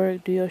shadow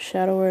work. Do your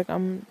shadow work.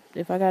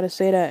 If I gotta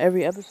say that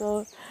every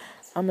episode,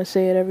 I'm gonna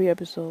say it every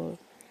episode.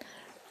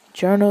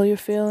 Journal your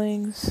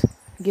feelings.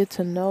 Get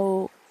to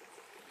know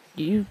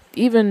you.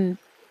 Even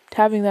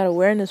having that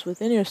awareness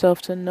within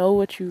yourself to know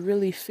what you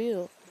really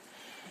feel,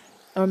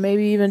 or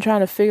maybe even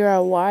trying to figure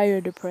out why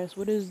you're depressed.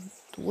 What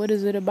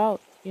is it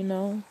about?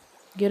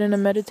 Get in a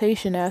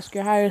meditation. Ask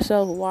your higher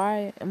self,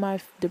 why am I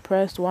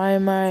depressed? Why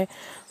am I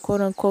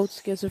quote unquote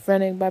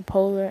schizophrenic,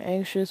 bipolar,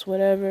 anxious,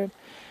 whatever?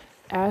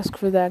 Ask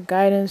for that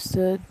guidance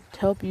to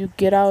help you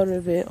get out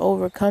of it,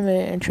 overcome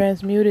it, and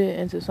transmute it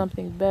into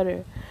something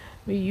better.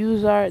 We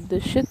use the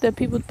shit that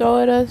people throw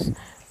at us.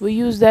 We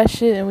use that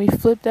shit and we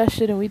flip that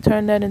shit and we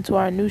turn that into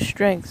our new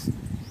strengths.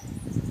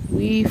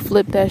 We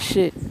flip that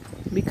shit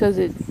because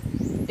it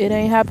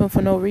ain't happen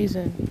for no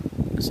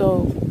reason.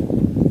 So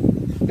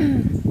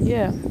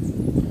yeah,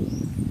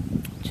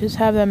 just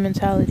have that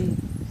mentality.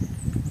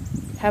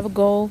 Have a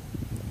goal.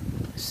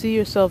 See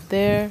yourself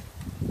there.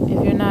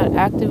 If you're not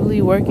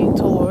actively working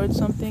towards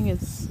something,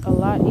 it's a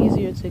lot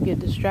easier to get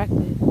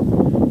distracted.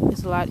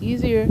 It's a lot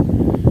easier.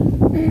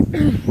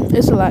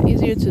 It's a lot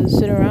easier to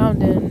sit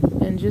around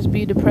and just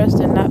be depressed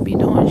and not be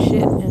doing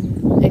shit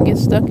and get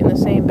stuck in the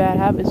same bad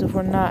habits if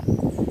we're not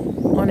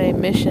on a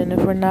mission, if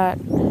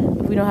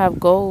we don't have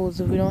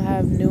goals, if we don't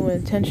have new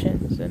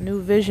intentions, a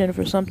new vision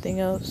for something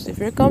else. If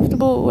you're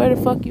comfortable where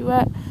the fuck you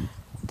at,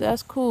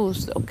 that's cool.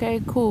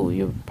 Okay, cool.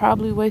 You're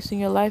probably wasting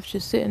your life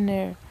just sitting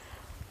there.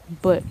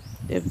 But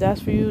if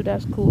that's for you,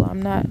 that's cool.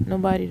 I'm not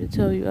nobody to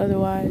tell you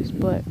otherwise.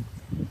 But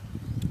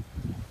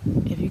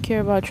if you care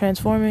about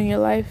transforming your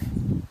life,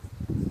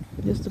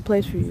 this is the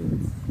place for you.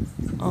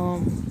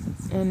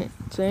 And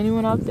to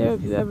anyone out there,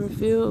 if you ever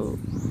feel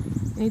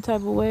any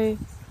type of way,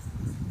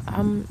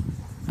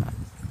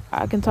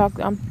 I can talk.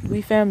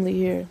 We family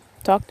here.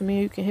 Talk to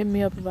me. You can hit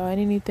me up about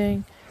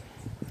anything.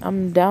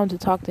 I'm down to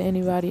talk to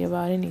anybody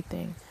about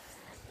anything.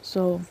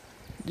 So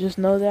just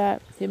know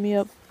that. Hit me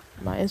up.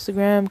 My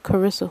Instagram,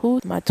 Carissa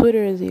Hoot. My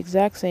Twitter is the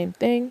exact same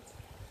thing.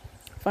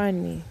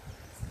 Find me.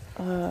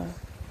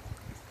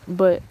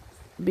 But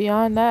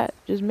beyond that,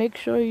 just make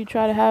sure you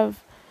try to have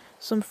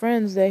some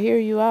friends that hear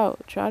you out.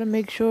 Try to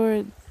make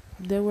sure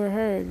that we're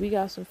heard. We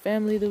got some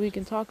family that we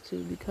can talk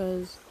to,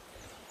 because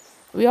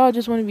we all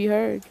just want to be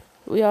heard.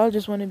 We all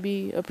just want to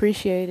be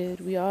appreciated.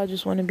 We all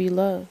just want to be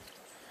loved.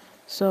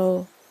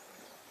 So,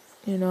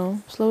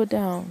 slow it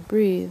down.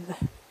 Breathe.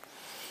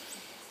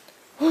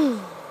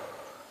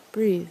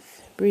 Breathe.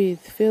 Breathe.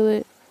 Feel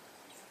it.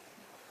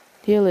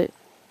 Heal it.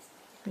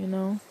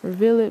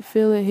 Reveal it,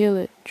 feel it, heal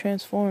it.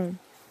 Transform.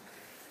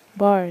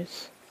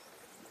 Bars.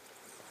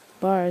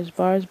 Bars,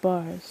 bars,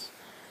 bars.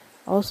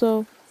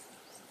 Also,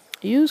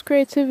 use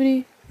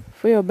creativity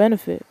for your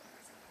benefit.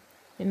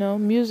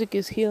 Music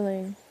is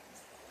healing.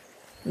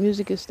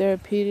 Music is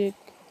therapeutic.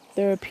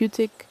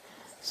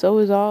 So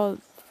is all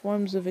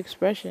forms of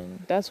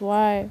expression. That's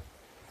why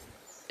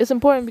it's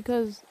important,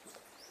 because,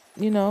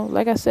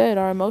 like I said,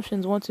 our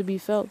emotions want to be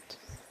felt.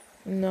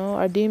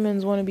 Our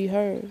demons want to be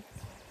heard.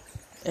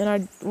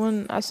 And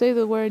when I say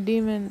the word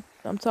demon,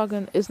 I'm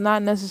talking, it's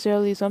not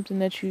necessarily something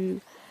that you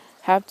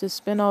have to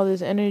spend all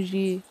this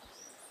energy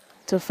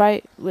to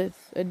fight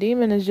with. A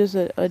demon is just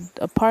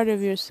a part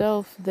of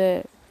yourself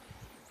that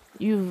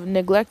you've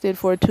neglected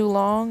for too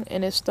long,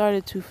 and it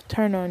started to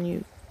turn on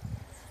you.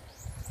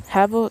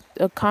 Have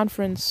a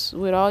conference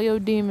with all your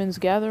demons,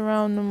 gather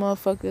around the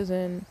motherfuckers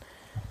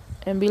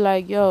and be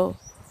like, yo,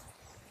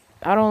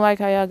 I don't like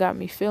how y'all got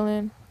me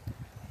feeling.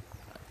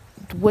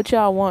 What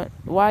y'all want?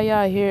 Why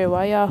y'all here?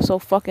 Why y'all so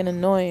fucking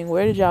annoying?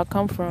 Where did y'all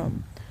come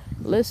from?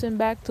 Listen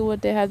back to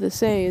what they had to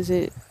say. Is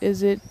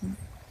it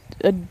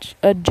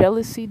a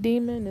jealousy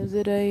demon? Is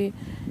it a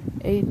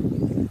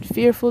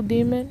fearful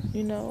demon?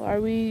 You know,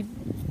 are we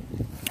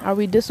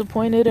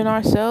disappointed in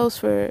ourselves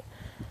for,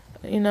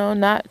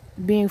 not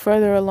being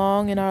further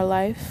along in our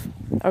life?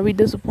 Are we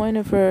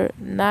disappointed for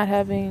not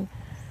having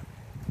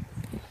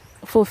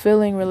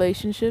fulfilling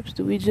relationships?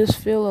 Do we just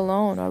feel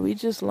alone? Are we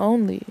just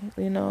lonely?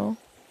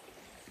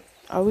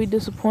 Are we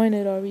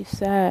disappointed? Are we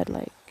sad?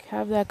 Like,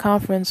 have that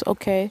conference.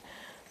 Okay,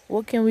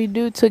 what can we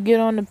do to get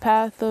on the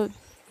path of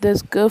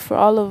that's good for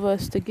all of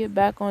us to get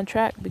back on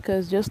track?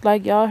 Because just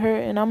like y'all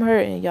hurting, I'm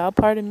hurting. Y'all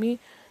part of me.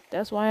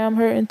 That's why I'm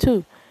hurting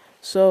too.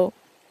 So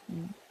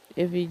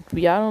if y'all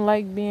don't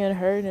like being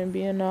hurt and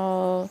being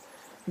all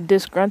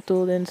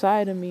disgruntled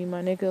inside of me,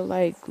 my nigga,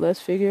 like, let's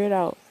figure it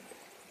out.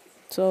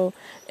 So,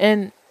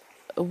 and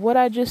what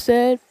I just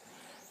said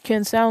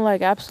can sound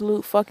like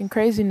absolute fucking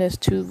craziness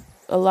to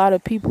a lot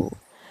of people.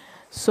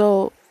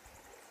 So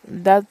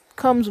that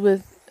comes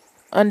with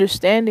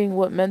understanding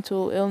what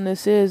mental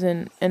illness is,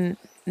 and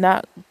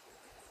not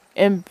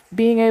and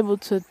being able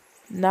to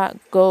not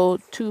go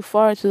too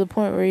far to the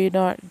point where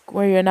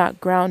you're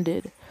not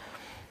grounded.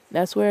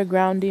 That's where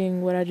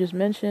grounding, what I just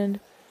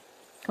mentioned,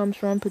 comes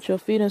from. Put your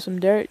feet in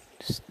some dirt.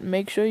 Just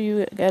make sure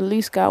you at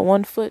least got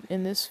one foot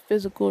in this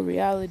physical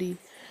reality,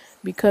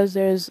 because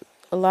there's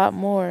a lot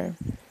more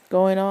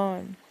going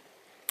on.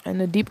 And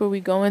the deeper we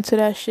go into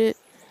that shit,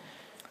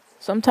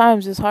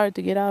 sometimes it's hard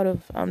to get out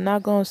of. I'm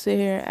not going to sit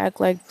here and act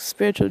like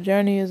spiritual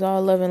journey is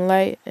all love and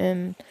light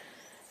and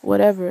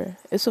whatever.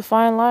 It's a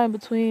fine line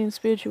between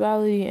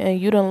spirituality and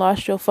you done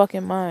lost your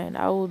fucking mind.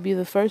 I will be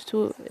the first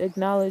to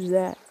acknowledge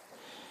that.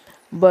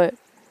 But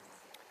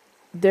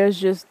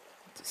there's just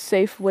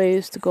safe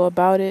ways to go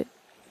about it,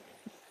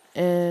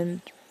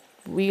 and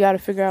we got to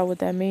figure out what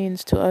that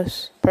means to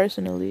us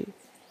personally,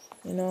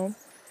 you know?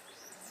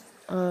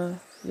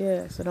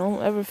 Yeah, so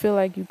don't ever feel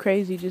like you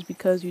crazy just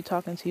because you're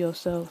talking to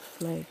yourself.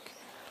 Like,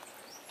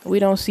 we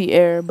don't see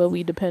air, but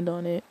we depend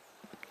on it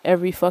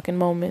every fucking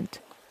moment.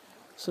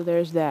 So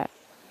there's that.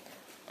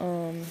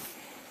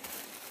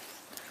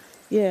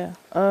 Yeah.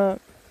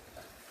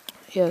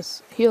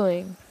 Yes,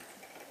 healing.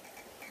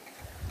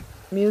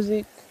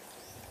 Music.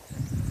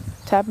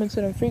 Tap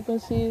into them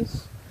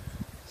frequencies.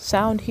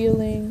 Sound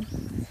healing.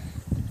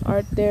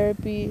 Art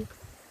therapy.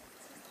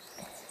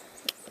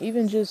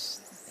 Even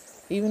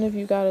if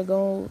you gotta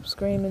go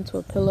scream into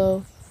a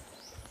pillow,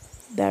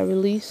 that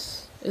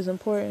release is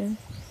important.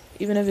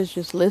 Even if it's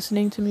just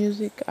listening to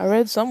music. I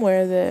read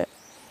somewhere that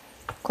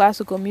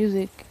classical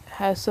music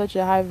has such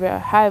a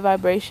high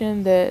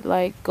vibration that,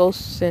 like,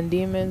 ghosts and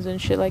demons and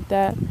shit like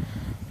that,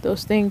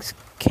 those things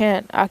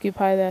can't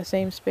occupy that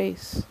same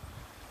space.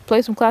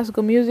 Play some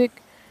classical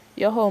music,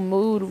 your whole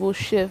mood will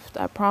shift,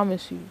 I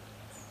promise you.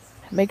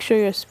 Make sure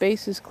your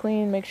space is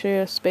clean, make sure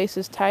your space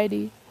is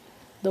tidy.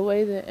 The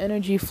way the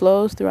energy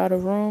flows throughout a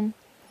room,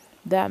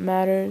 that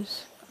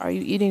matters. Are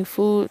you eating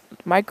food,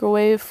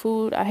 microwave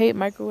food? I hate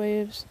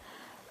microwaves.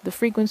 The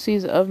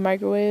frequencies of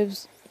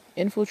microwaves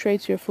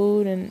infiltrates your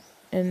food, and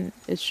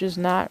it's just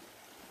not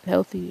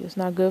healthy. It's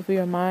not good for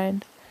your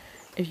mind.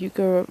 If you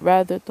could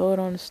rather throw it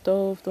on the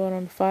stove, throw it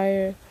on the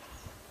fire,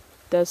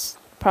 that's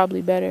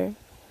probably better.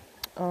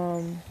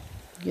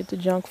 Get the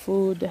junk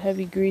food, the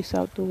heavy grease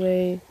out the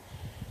way.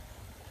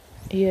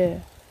 Yeah.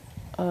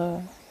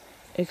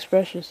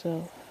 Express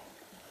yourself.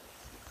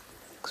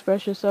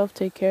 Express yourself,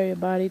 take care of your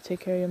body, take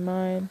care of your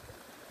mind.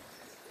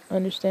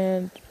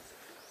 Understand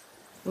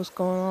what's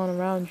going on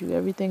around you.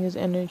 Everything is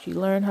energy.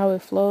 Learn how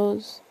it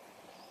flows,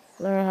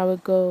 learn how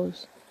it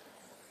goes,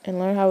 and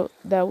learn how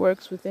that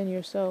works within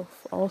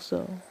yourself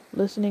also.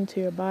 Listening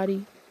to your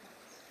body,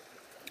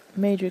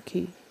 major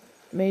key.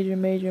 Major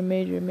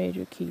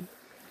key.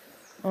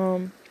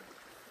 And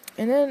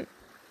then,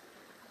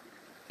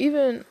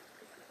 even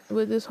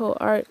with this whole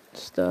art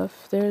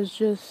stuff, there's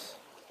just,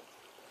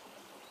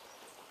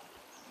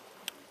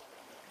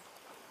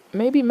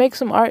 maybe make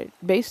some art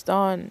based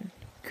on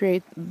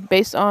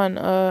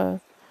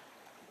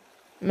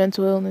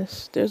mental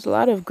illness. There's a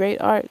lot of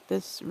great art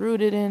that's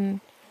rooted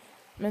in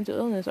mental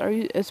illness.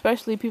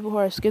 Especially people who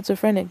are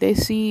schizophrenic. They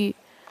see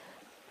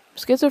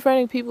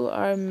schizophrenic people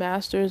are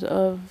masters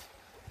of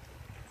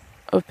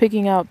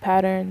picking out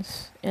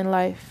patterns in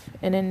life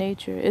and in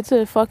nature. It's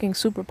a fucking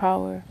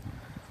superpower.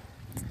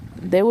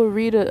 They will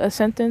read a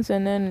sentence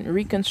and then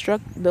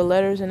reconstruct the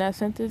letters in that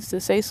sentence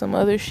to say some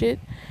other shit,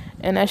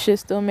 and that shit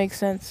still makes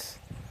sense.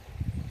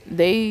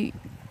 They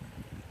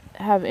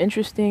have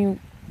interesting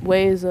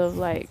ways of,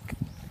 like,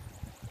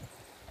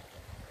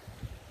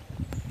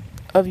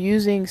 of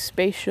using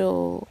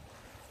spatial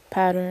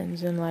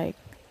patterns, and, like,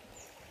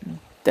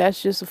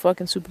 that's just a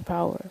fucking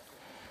superpower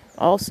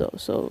also.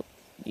 So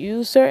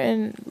use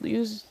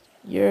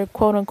your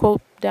quote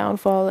unquote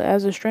downfall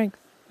as a strength,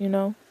 you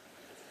know?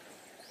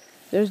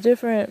 There's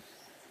different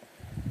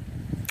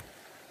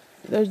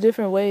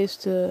ways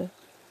to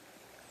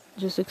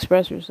just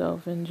express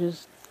yourself and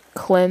just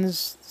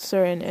cleanse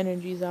certain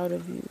energies out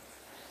of you.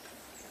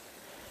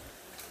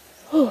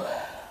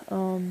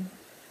 um,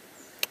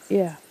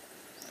 yeah.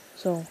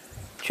 So,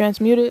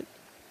 transmute it,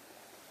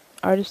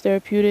 artist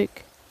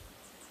therapeutic,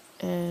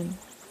 and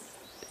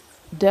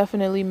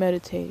definitely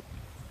meditate.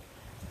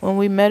 When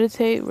we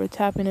meditate, we're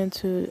tapping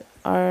into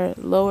our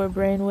lower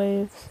brain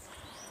waves.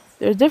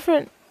 There's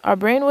different, our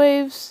brain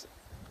waves,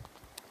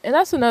 and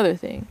that's another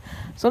thing.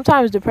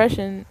 Sometimes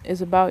depression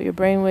is about your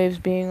brain waves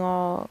being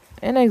all,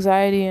 and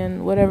anxiety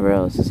and whatever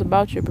else. It's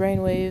about your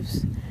brain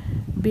waves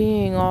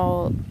being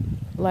all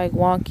like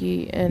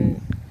wonky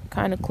and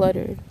kind of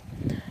cluttered.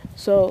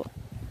 So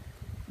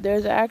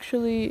there's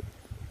actually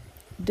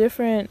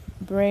different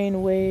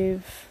brain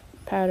wave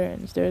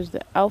patterns. There's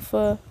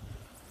alpha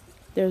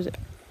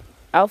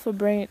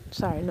brain,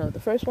 sorry, no, the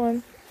first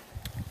one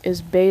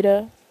is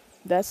beta.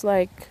 That's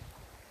like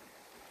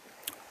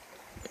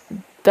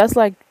that's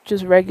like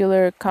just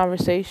regular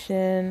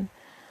conversation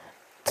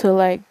to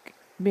like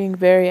being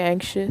very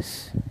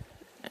anxious.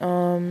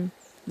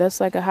 That's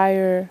like a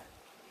higher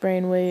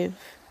brain wave.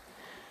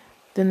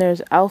 Then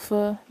there's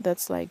alpha.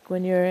 That's like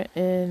when you're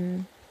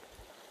in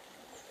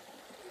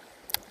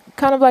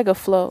kind of like a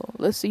flow.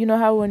 Let's see, you know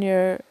how when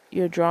you're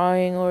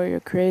drawing or you're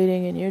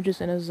creating and you're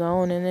just in a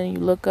zone, and then you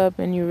look up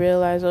and you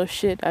realize, oh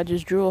shit, I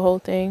just drew a whole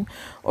thing.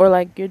 Or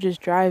like you're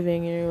just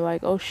driving and you're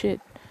like, oh shit,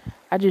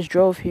 I just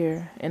drove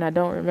here and I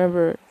don't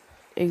remember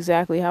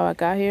exactly how I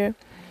got here.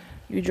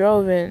 You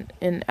drove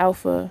in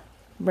alpha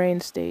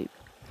brain state.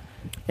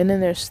 And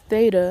then there's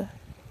theta,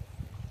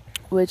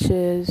 which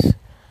is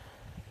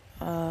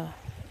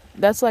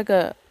that's like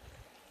a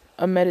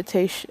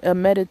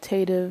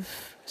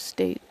meditative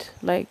state.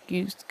 Like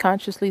you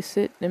consciously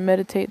sit and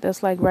meditate.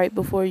 That's like right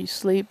before you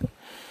sleep.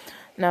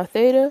 Now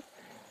theta,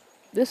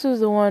 this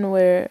is the one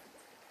where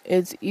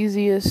it's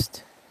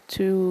easiest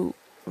to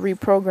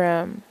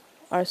reprogram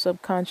our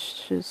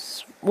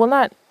subconscious. Well,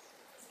 not,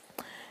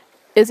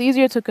 it's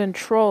easier to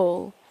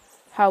control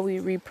how we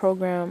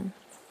reprogram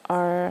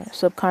our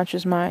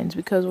subconscious minds,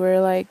 because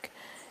we're like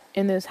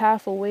in this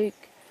half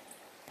awake,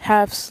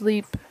 half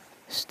sleep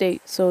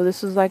state. So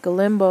this is like a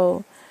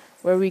limbo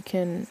where we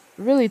can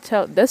really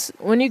tell. That's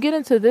when you get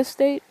into this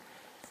state,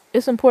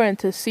 it's important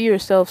to see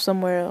yourself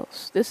somewhere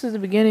else. This is the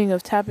beginning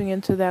of tapping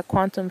into that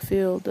quantum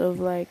field of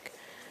like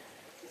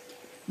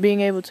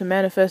being able to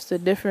manifest a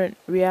different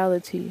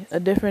reality, a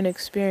different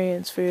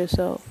experience for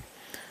yourself.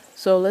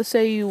 So let's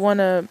say you want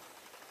a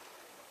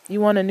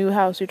new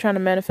house. You're trying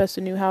to manifest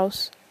a new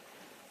house.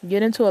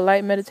 Get into a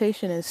light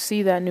meditation and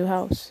see that new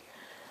house.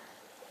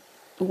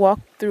 Walk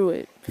through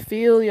it.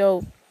 Feel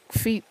your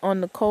feet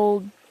on the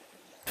cold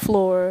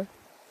floor,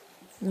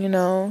 you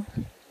know.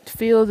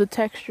 Feel the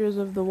textures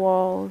of the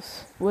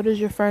walls. What does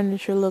your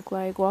furniture look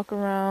like? Walk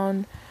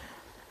around.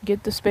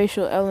 Get the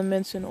spatial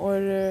elements in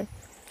order.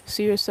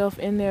 See yourself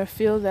in there.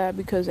 Feel that,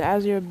 because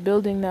as you're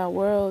building that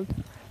world,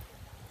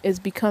 it's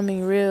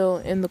becoming real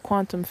in the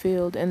quantum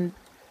field. And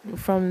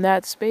from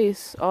that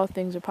space, all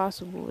things are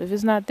possible. If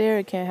it's not there,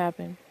 it can't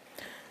happen.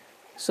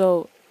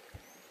 So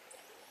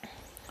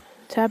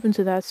tap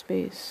into that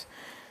space.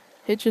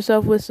 Hit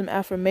yourself with some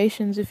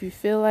affirmations if you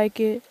feel like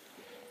it.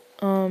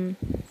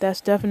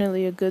 That's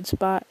definitely a good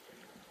spot.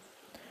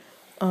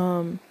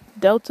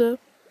 Delta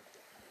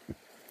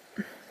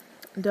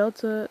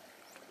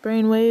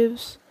brain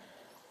waves.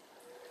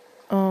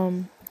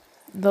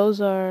 That's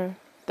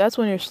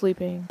when you're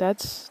sleeping.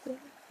 That's,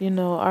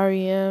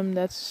 REM.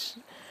 That's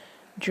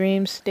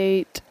dream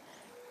state.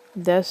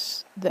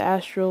 That's the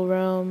astral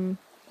realm.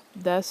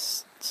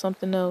 That's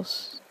something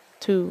else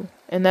too,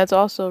 and that's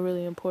also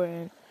really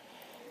important.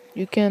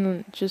 You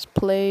can just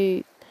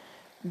play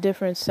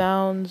different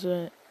sounds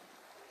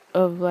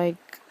of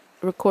like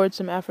record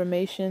some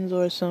affirmations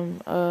or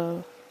some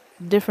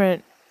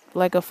different,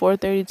 like a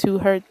 432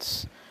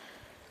 hertz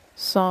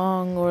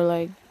song, or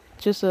like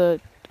just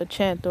a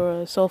chant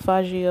or a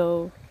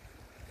solfeggio.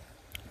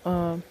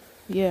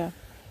 Yeah,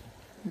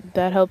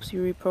 that helps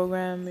you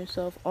reprogram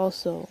yourself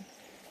also.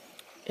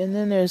 And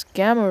then there's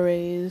gamma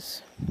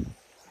rays.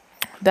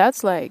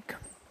 That's like,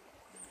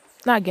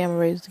 not gamma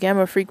rays,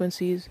 gamma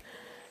frequencies,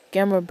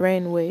 gamma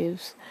brain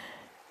waves.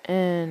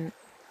 And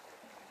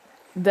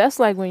that's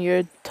like when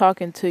you're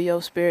talking to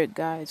your spirit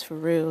guides for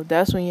real.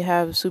 That's when you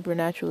have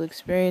supernatural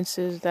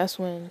experiences. That's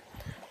when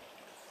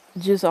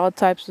just all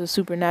types of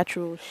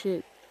supernatural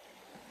shit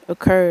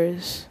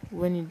occurs.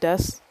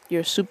 That's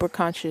your super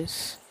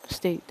conscious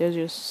state. There's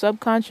your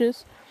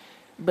subconscious,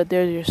 but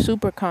there's your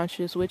super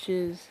conscious, which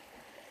is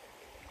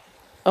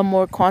a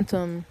more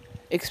quantum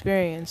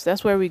experience.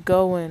 That's where we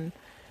go when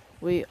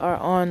we are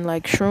on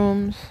like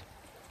shrooms.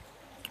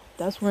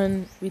 That's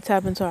when we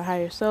tap into our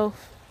higher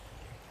self.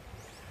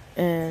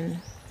 And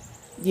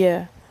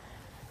yeah,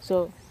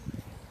 so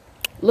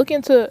look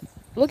into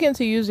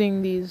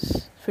using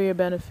these for your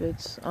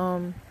benefits.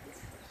 I'm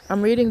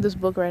reading this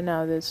book right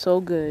now that's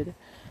so good.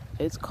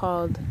 It's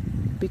called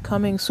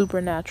Becoming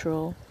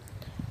Supernatural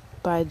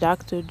by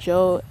Dr.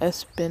 Joe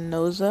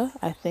Espinoza.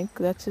 I think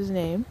that's his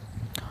name.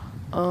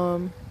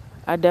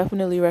 I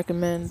definitely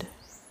recommend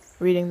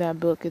reading that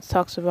book. It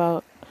talks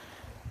about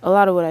a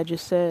lot of what I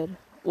just said.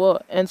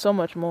 Well, and so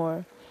much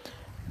more.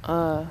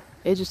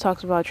 It just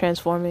talks about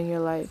transforming your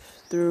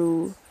life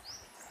through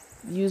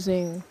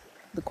using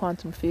the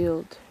quantum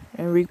field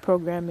and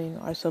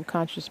reprogramming our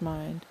subconscious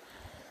mind.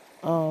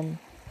 Um,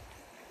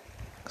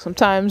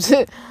 sometimes,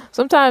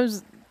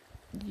 sometimes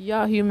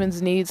y'all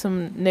humans need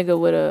some nigga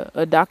with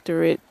a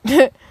doctorate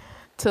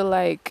to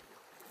like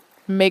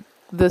make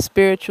the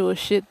spiritual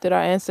shit that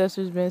our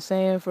ancestors been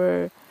saying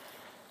for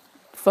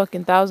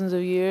fucking thousands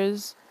of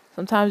years.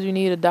 Sometimes you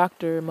need a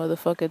doctor,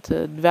 motherfucker,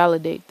 to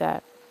validate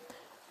that.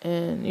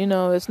 And,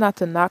 it's not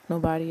to knock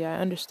nobody. I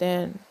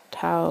understand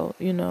how,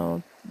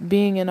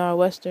 being in our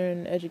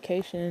Western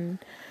education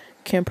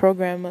can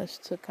program us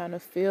to kind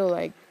of feel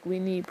like we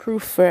need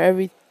proof for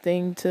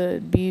everything to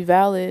be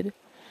valid,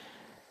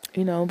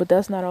 but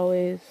that's not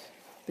always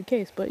the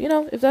case. But,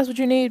 if that's what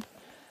you need,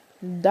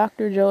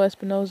 Dr. Joe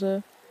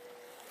Espinoza,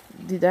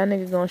 that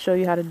nigga gonna show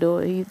you how to do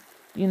it.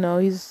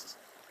 He's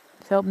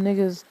helped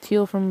niggas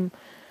heal from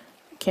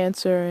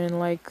cancer and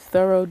like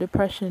thorough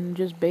depression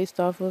just based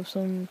off of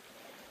some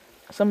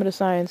of the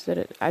science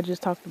that I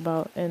just talked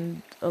about,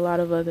 and a lot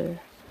of other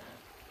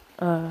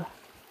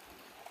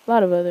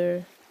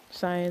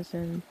science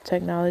and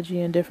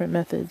technology and different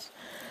methods.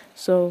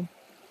 So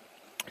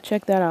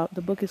check that out.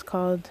 The book is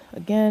called,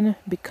 again,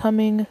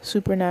 Becoming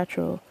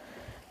Supernatural,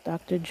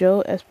 Dr.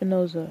 Joe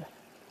Espinoza.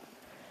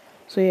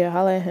 So yeah,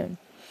 holla at him.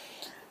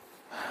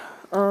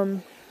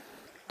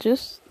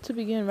 Just to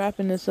begin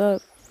wrapping this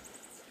up,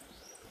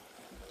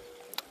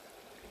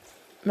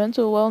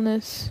 mental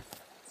wellness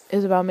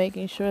is about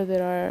making sure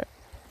that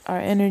our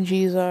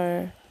energies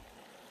are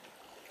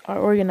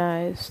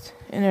organized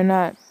and they're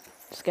not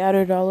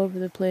scattered all over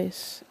the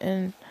place,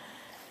 and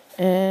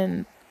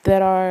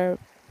that our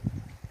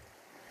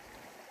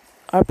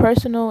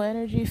personal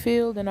energy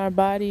field and our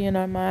body and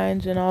our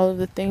minds and all of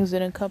the things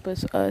that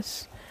encompass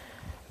us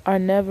are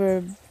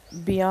never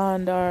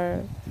beyond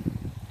our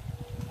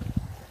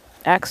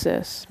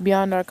access,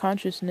 beyond our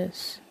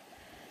consciousness.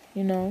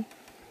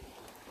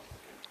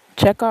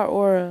 Check our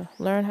aura,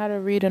 learn how to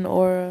read an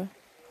aura,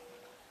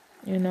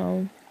 you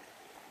know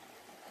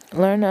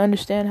learn to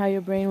understand how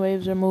your brain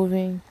waves are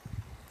moving,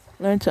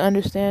 learn to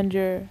understand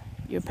your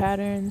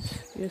patterns,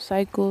 your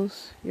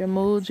cycles, your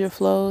moods, your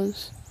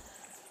flows.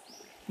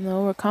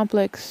 We're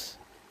complex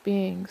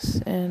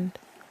beings and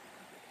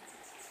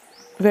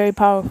very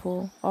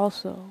powerful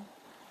also.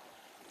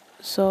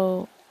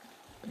 So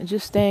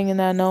just staying in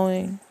that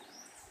knowing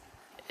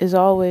is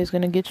always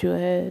going to get you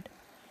ahead.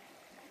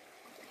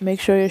 Make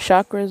sure your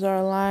chakras are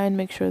aligned,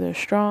 make sure they're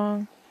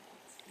strong.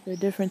 There are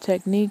different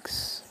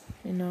techniques.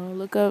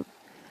 Look up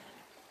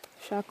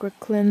chakra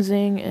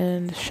cleansing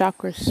and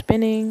chakra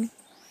spinning.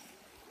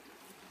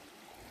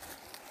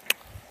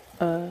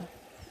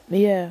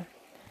 Yeah,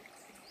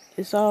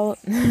 it's all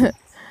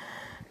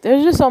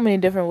there's just so many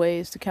different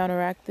ways to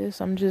counteract this.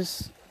 I'm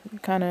just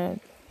kind of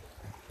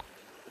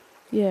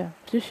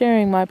just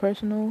sharing my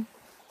personal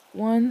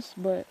ones,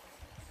 but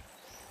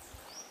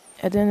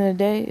at the end of the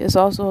day, it's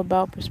also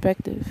about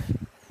perspective.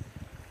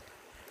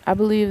 I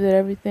believe that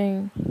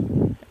everything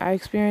I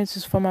experience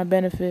is for my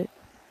benefit.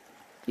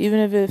 Even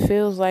if it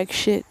feels like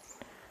shit,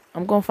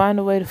 I'm gonna find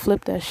a way to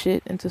flip that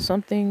shit into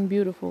something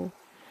beautiful,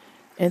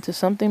 into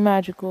something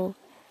magical,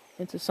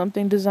 into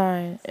something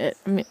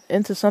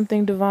into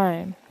something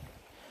divine.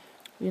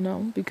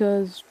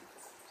 Because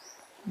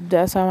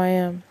that's how I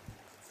am.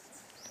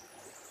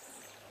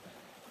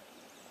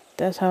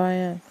 That's how I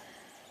am.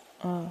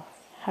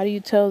 How do you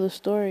tell the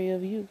story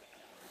of you?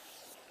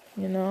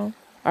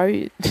 Are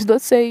you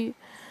let's say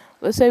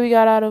we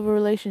got out of a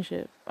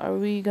relationship. Are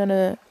we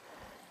gonna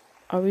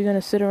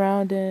sit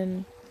around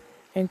and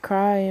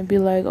cry and be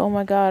like, oh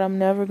my God, I'm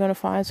never gonna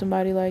find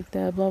somebody like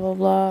that, blah blah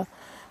blah.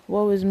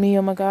 Woe is me,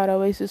 oh my God, I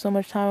wasted so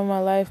much time in my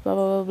life, blah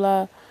blah blah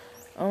blah.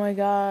 Oh my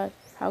God,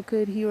 how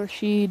could he or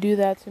she do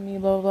that to me,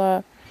 blah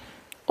blah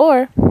blah.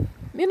 Or,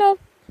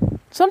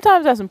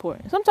 sometimes that's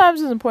important.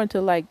 Sometimes it's important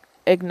to like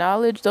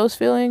acknowledge those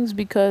feelings,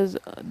 because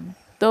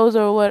those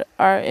are what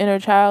our inner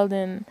child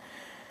and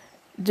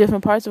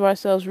different parts of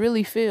ourselves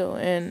really feel.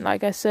 And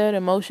like I said,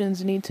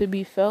 emotions need to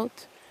be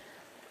felt.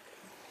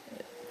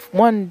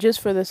 One, just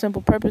for the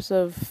simple purpose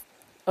of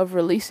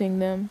releasing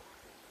them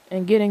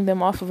and getting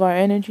them off of our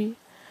energy.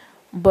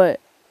 But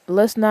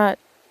let's not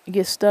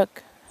get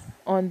stuck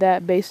on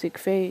that basic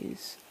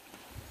phase.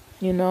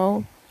 We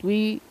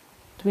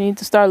need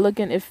to start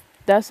looking. If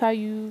that's how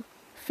you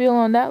feel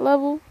on that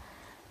level,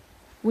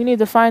 we need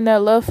to find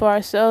that love for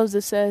ourselves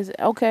that says,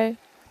 okay,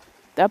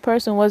 that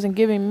person wasn't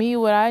giving me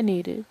what I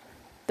needed.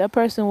 That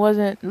person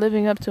wasn't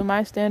living up to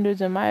my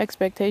standards and my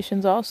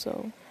expectations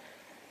also.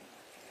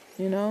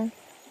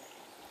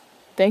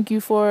 Thank you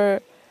for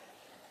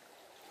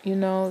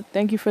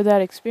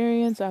that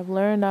experience. I've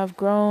learned, I've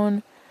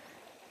grown.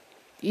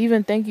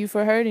 Even thank you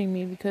for hurting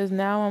me, because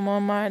now I'm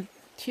on my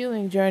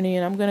healing journey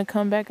and I'm going to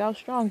come back out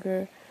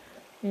stronger.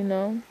 Be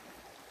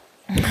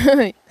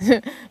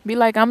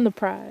like I'm the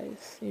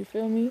prize. You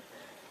feel me?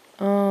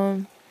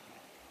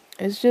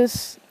 It's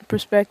just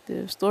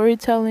perspective.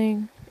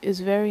 Storytelling is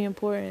very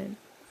important.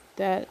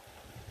 That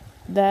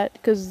that,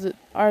 because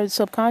our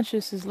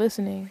subconscious is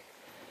listening,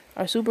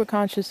 our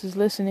superconscious is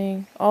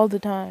listening all the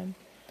time.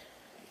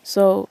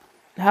 So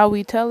how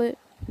we tell it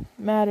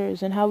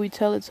matters, and how we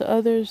tell it to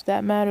others,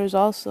 that matters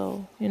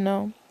also.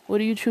 What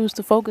do you choose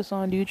to focus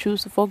on? Do you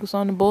choose to focus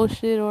on the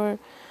bullshit, or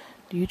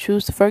do you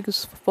choose to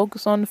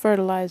focus on the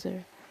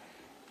fertilizer?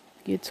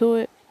 Get to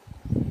it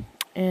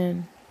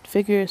and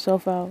figure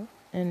yourself out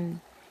and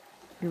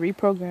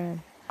reprogram.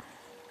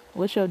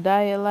 What's your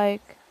diet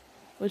like?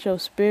 What's your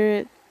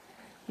spirit,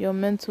 your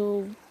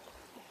mental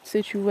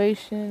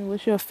situation?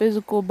 What's your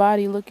physical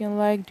body looking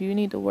like? Do you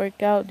need to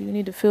work out? Do you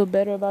need to feel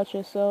better about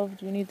yourself?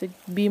 Do you need to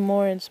be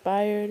more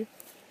inspired?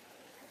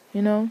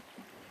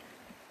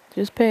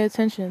 Just pay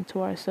attention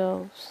to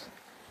ourselves.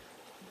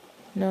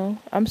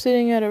 I'm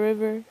sitting at a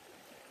river,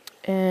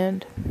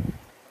 and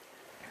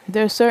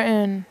there's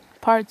certain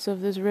parts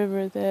of this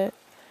river that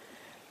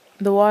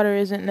the water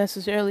isn't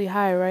necessarily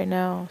high right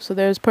now. So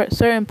there's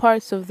certain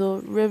parts of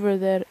the river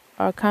that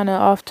are kind of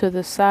off to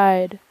the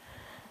side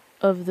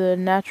of the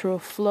natural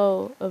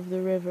flow of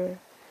the river.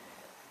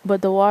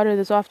 But the water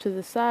that's off to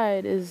the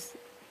side is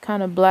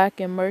kind of black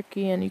and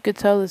murky, and you could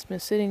tell it's been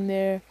sitting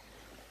there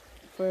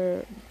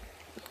for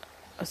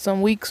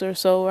some weeks or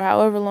so, or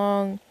however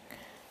long,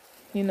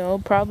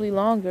 probably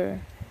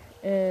longer.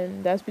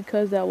 And that's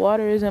because that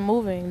water isn't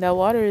moving. That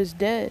water is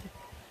dead.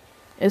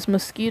 It's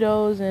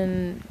mosquitoes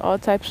and all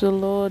types of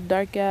little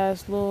dark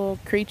ass little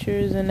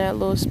creatures in that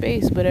little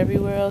space, but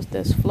everywhere else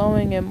that's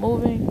flowing and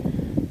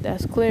moving,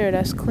 that's clear,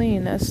 that's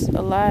clean, that's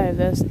alive,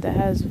 that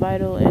has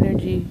vital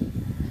energy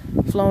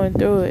flowing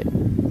through it.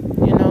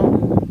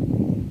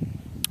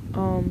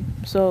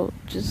 So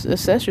just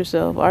assess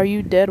yourself. Are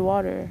you dead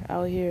water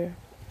out here?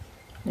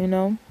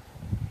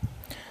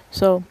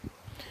 So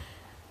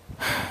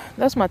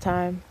that's my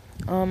time.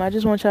 I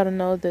just want y'all to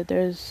know that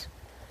there's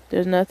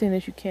nothing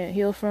that you can't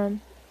heal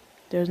from.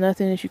 There's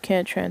nothing that you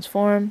can't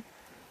transform.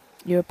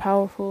 You're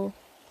powerful.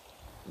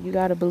 You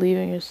gotta believe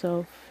in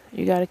yourself.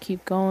 You gotta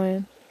keep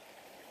going.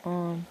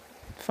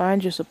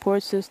 Find your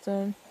support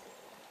system.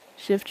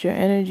 Shift your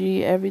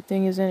energy.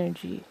 Everything is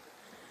energy.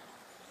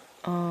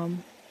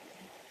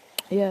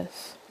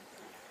 Yes.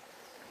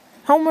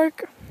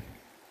 Homework.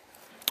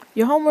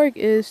 Your homework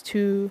is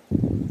to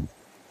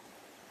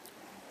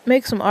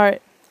make some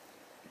art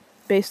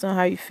based on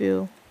how you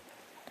feel.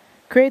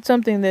 Create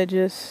something that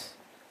just,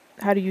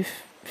 how do you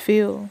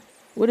feel?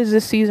 What is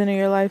this season of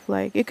your life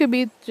like? It could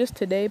be just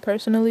today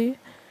personally,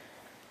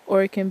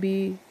 or it can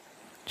be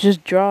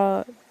just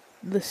draw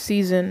the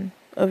season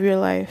of your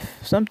life,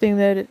 something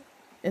that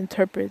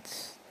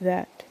interprets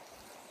that.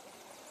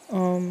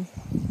 And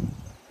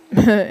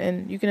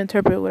you can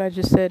interpret what I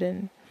just said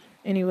in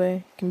any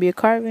way. It can be a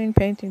carving,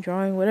 painting,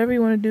 drawing, whatever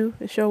you want to do.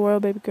 It's your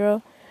world, baby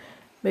girl,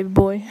 baby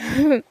boy.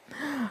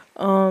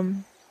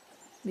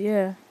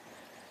 Yeah.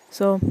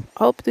 So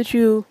hope that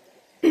you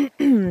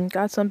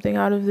got something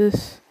out of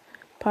this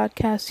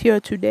podcast here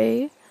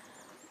today.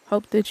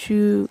 Hope that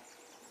you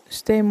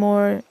stay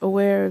more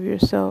aware of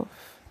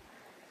yourself.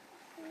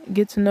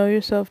 Get to know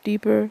yourself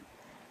deeper.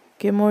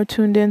 Get more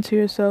tuned into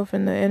yourself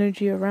and the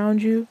energy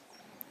around you.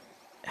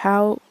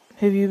 How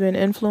have you been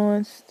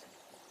influenced?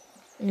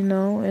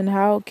 And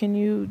how can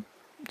you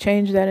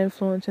change that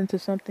influence into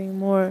something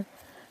more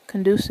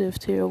conducive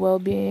to your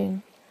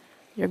well-being,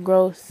 your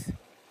growth,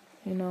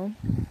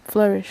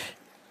 flourish.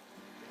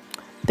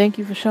 Thank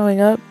you for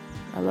showing up.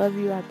 I love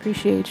you. I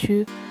appreciate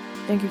you.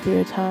 Thank you for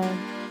your time.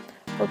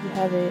 Hope you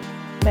have a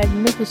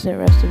magnificent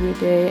rest of your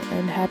day,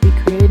 and happy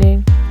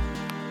creating.